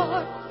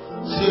Lord,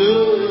 to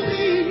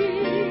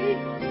thee.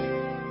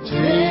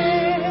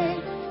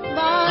 Take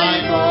my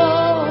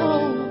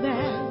moments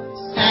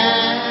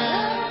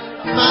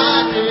and my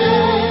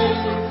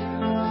days.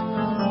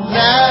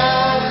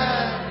 Let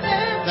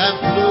them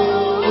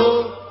flow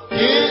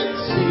in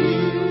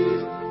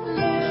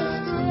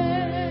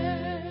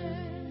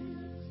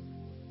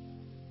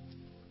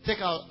Take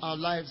our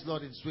lives,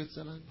 Lord, in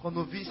Switzerland, Prends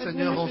nos vies, Возьми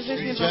Seigneur, en нашу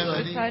жизнь Suisse, в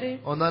Швейцарии,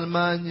 en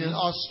Allemagne, in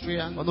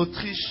Austria, en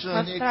Autriche, в in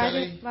Австралии,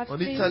 Italy, в en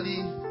Латвии,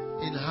 Italie,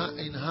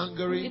 in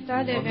Hungary,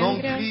 Италия, en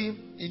Венгрия, Hongrie,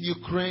 in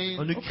Ukraine.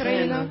 en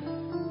Украина.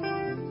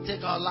 Ukraine.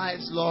 Take our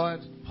lives, Lord,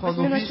 Prends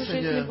Возьми nos vies, нашу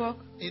жизнь, Seigneur, Бог.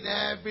 in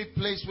every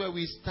place where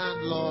we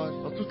stand, Lord,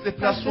 dans toutes les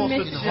places où on se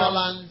in tient.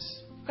 Holland.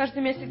 В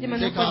каждом месте, где мы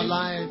Take our находимся,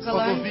 lives. в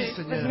Голландии, Prends nos vies,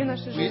 Seigneur. возьми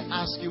нашу We жизнь.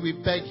 ask you, we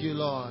beg you,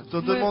 Lord. Te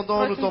Мы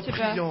demandons, nous t'en просим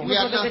Тебя, prions. мы We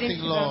are благодарим nothing,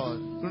 Тебя. Lord.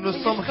 Nous ne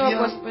Мы sommes ничто, rien,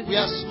 Господи. We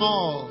are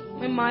small.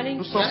 Мы nous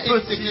маленькие. We sommes are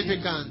petits,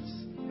 insignificant.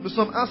 nous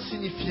sommes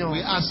insignifiants.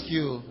 We ask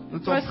you Nous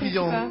t'en Просим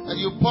prions. Тебя, that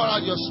you pour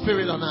out your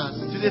spirit on us.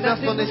 Tu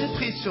déverses ton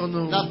esprit sur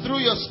nous. That through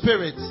your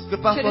spirit, Que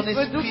par ton через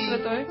Твой Дух esprit,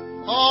 Святой,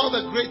 all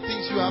the great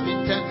things you have les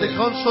intended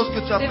grandes choses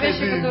que tu as все вещи,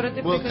 prévues которые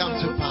Ты will come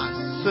to приготовил, pass.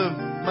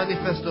 se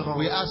manifesteront.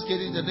 We ask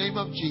it in the name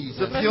of Te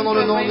Jesus. prions dans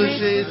le nom de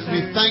Jésus.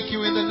 We thank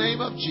you in the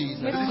name of Мы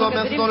Jesus. Te disons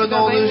merci благодарим dans le Тебя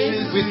nom во de имя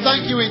Jésus. We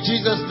thank you in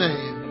Jesus'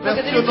 name.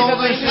 Merci Благодарим au nom Тебя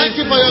de во имя Thank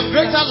you Jésus. for your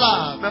greater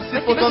love, Merci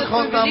Спасибо pour ton за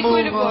grand Твою великую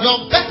amour, любовь, your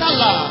better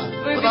love,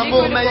 Твою ton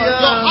amour великую любовь, your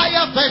meilleur,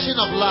 higher version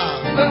of love.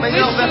 la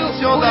meilleure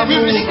version We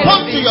d'amour.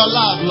 respond to your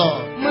love,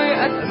 Lord.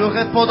 Мы Nous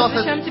répondons à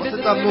отвечаем Тебе за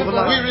cet Твою We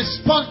amour-là. любовь.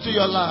 respond to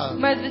your love.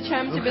 Мы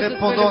отвечаем Nous Тебе за Твою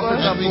répondons à любовь.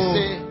 cet And we amour.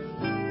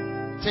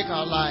 say, take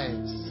our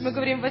lives. Мы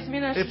говорим, возьми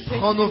нашу Et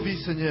prends nos жизнь,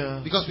 vies,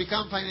 Seigneur. Because we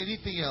can't find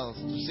anything else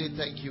to say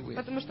thank you with.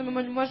 потому что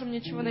мы не можем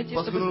ничего найти,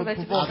 Parce que чтобы nous ne сказать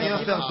Тебе pouvons rien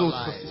спасибо. faire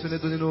d'autre si ce n'est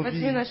donner nos Возьми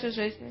vies. нашу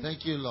жизнь.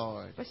 Thank you,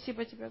 Lord.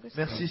 Спасибо Тебе, Господь.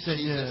 Merci, In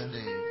Seigneur. Jesus'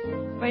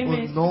 name. Во имя Au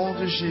Иисуса. nom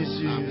de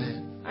Jésus.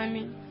 Amen.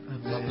 Аминь.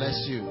 God Amen.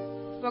 bless you.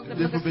 Бог да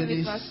Dieu vous благословит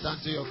bénisse. вас.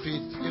 Stand to your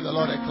feet. Give the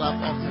Lord a clap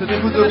of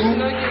Tenez-vous Ставьте debout.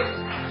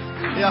 ноги.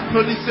 Et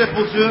applaudissez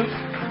pour Dieu.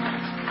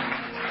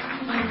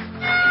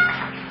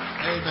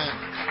 Amen.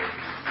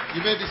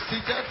 You may be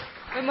seated.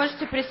 Вы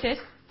можете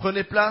присесть.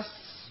 Prenez place.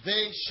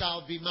 They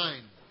shall be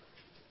mine.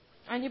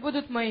 Они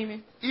будут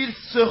моими. Ils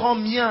seront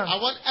miens. I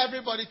want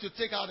everybody to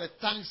take out a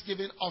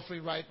thanksgiving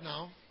offering right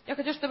now. Я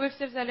хочу, чтобы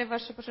все взяли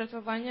ваши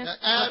пожертвования.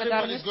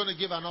 Everybody is Благодарность. going to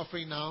give an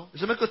offering now.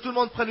 J'aimerais que tout le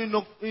monde prenne une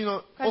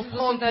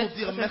offrande doit pour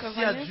dire être merci à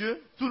accompagné.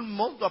 Dieu. Tout le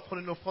monde doit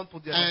prendre une offrande pour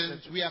dire merci à And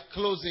Dieu. we are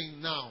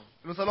closing now.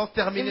 Nous allons И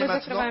terminer мы maintenant.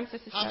 закрываемся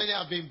How сейчас. many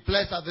have been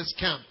blessed at this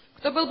camp?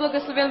 Кто был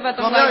благословен в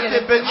этом Combien ont été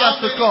лагере? bénis à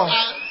ce camp?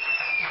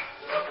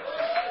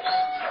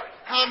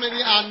 How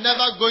many are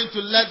never going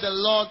to let the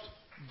Lord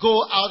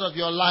go out of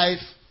your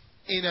life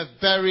in a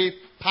very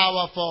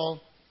powerful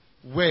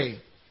way?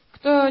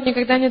 Кто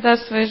никогда не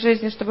даст своей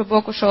жизни, чтобы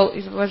Бог ушел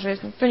из его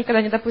жизни? Кто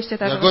никогда не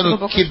допустит You're этого, going чтобы to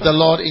Бог keep the ушел?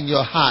 Lord in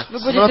your heart. Вы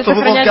Maintenant, будете vous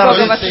vous сохранять Бога в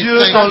garder вашем Say Dieu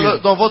thank сердце. you.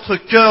 dans votre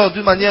cœur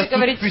d'une manière Будете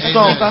говорить toute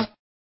спасибо. puissante.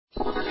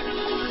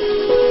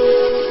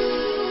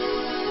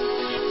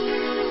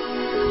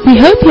 We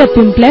hope you have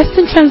been blessed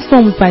and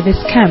transformed by this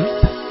camp.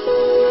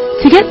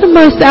 To get the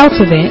most out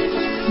of it,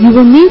 you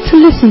will need to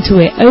listen to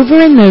it over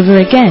and over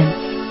again.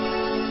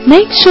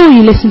 Make sure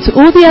you listen to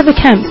all the other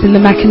camps in the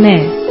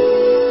Mackinac.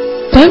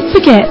 Don't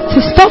forget to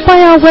stop by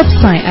our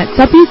website at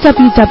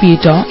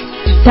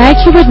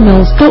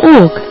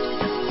www.diacuredmills.org.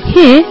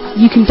 Here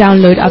you can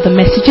download other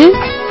messages,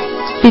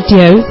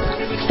 videos,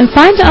 and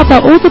find out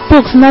about all the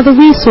books and other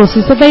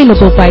resources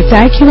available by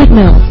Diacured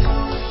Mills.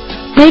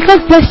 May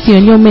God bless you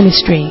in your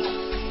ministry.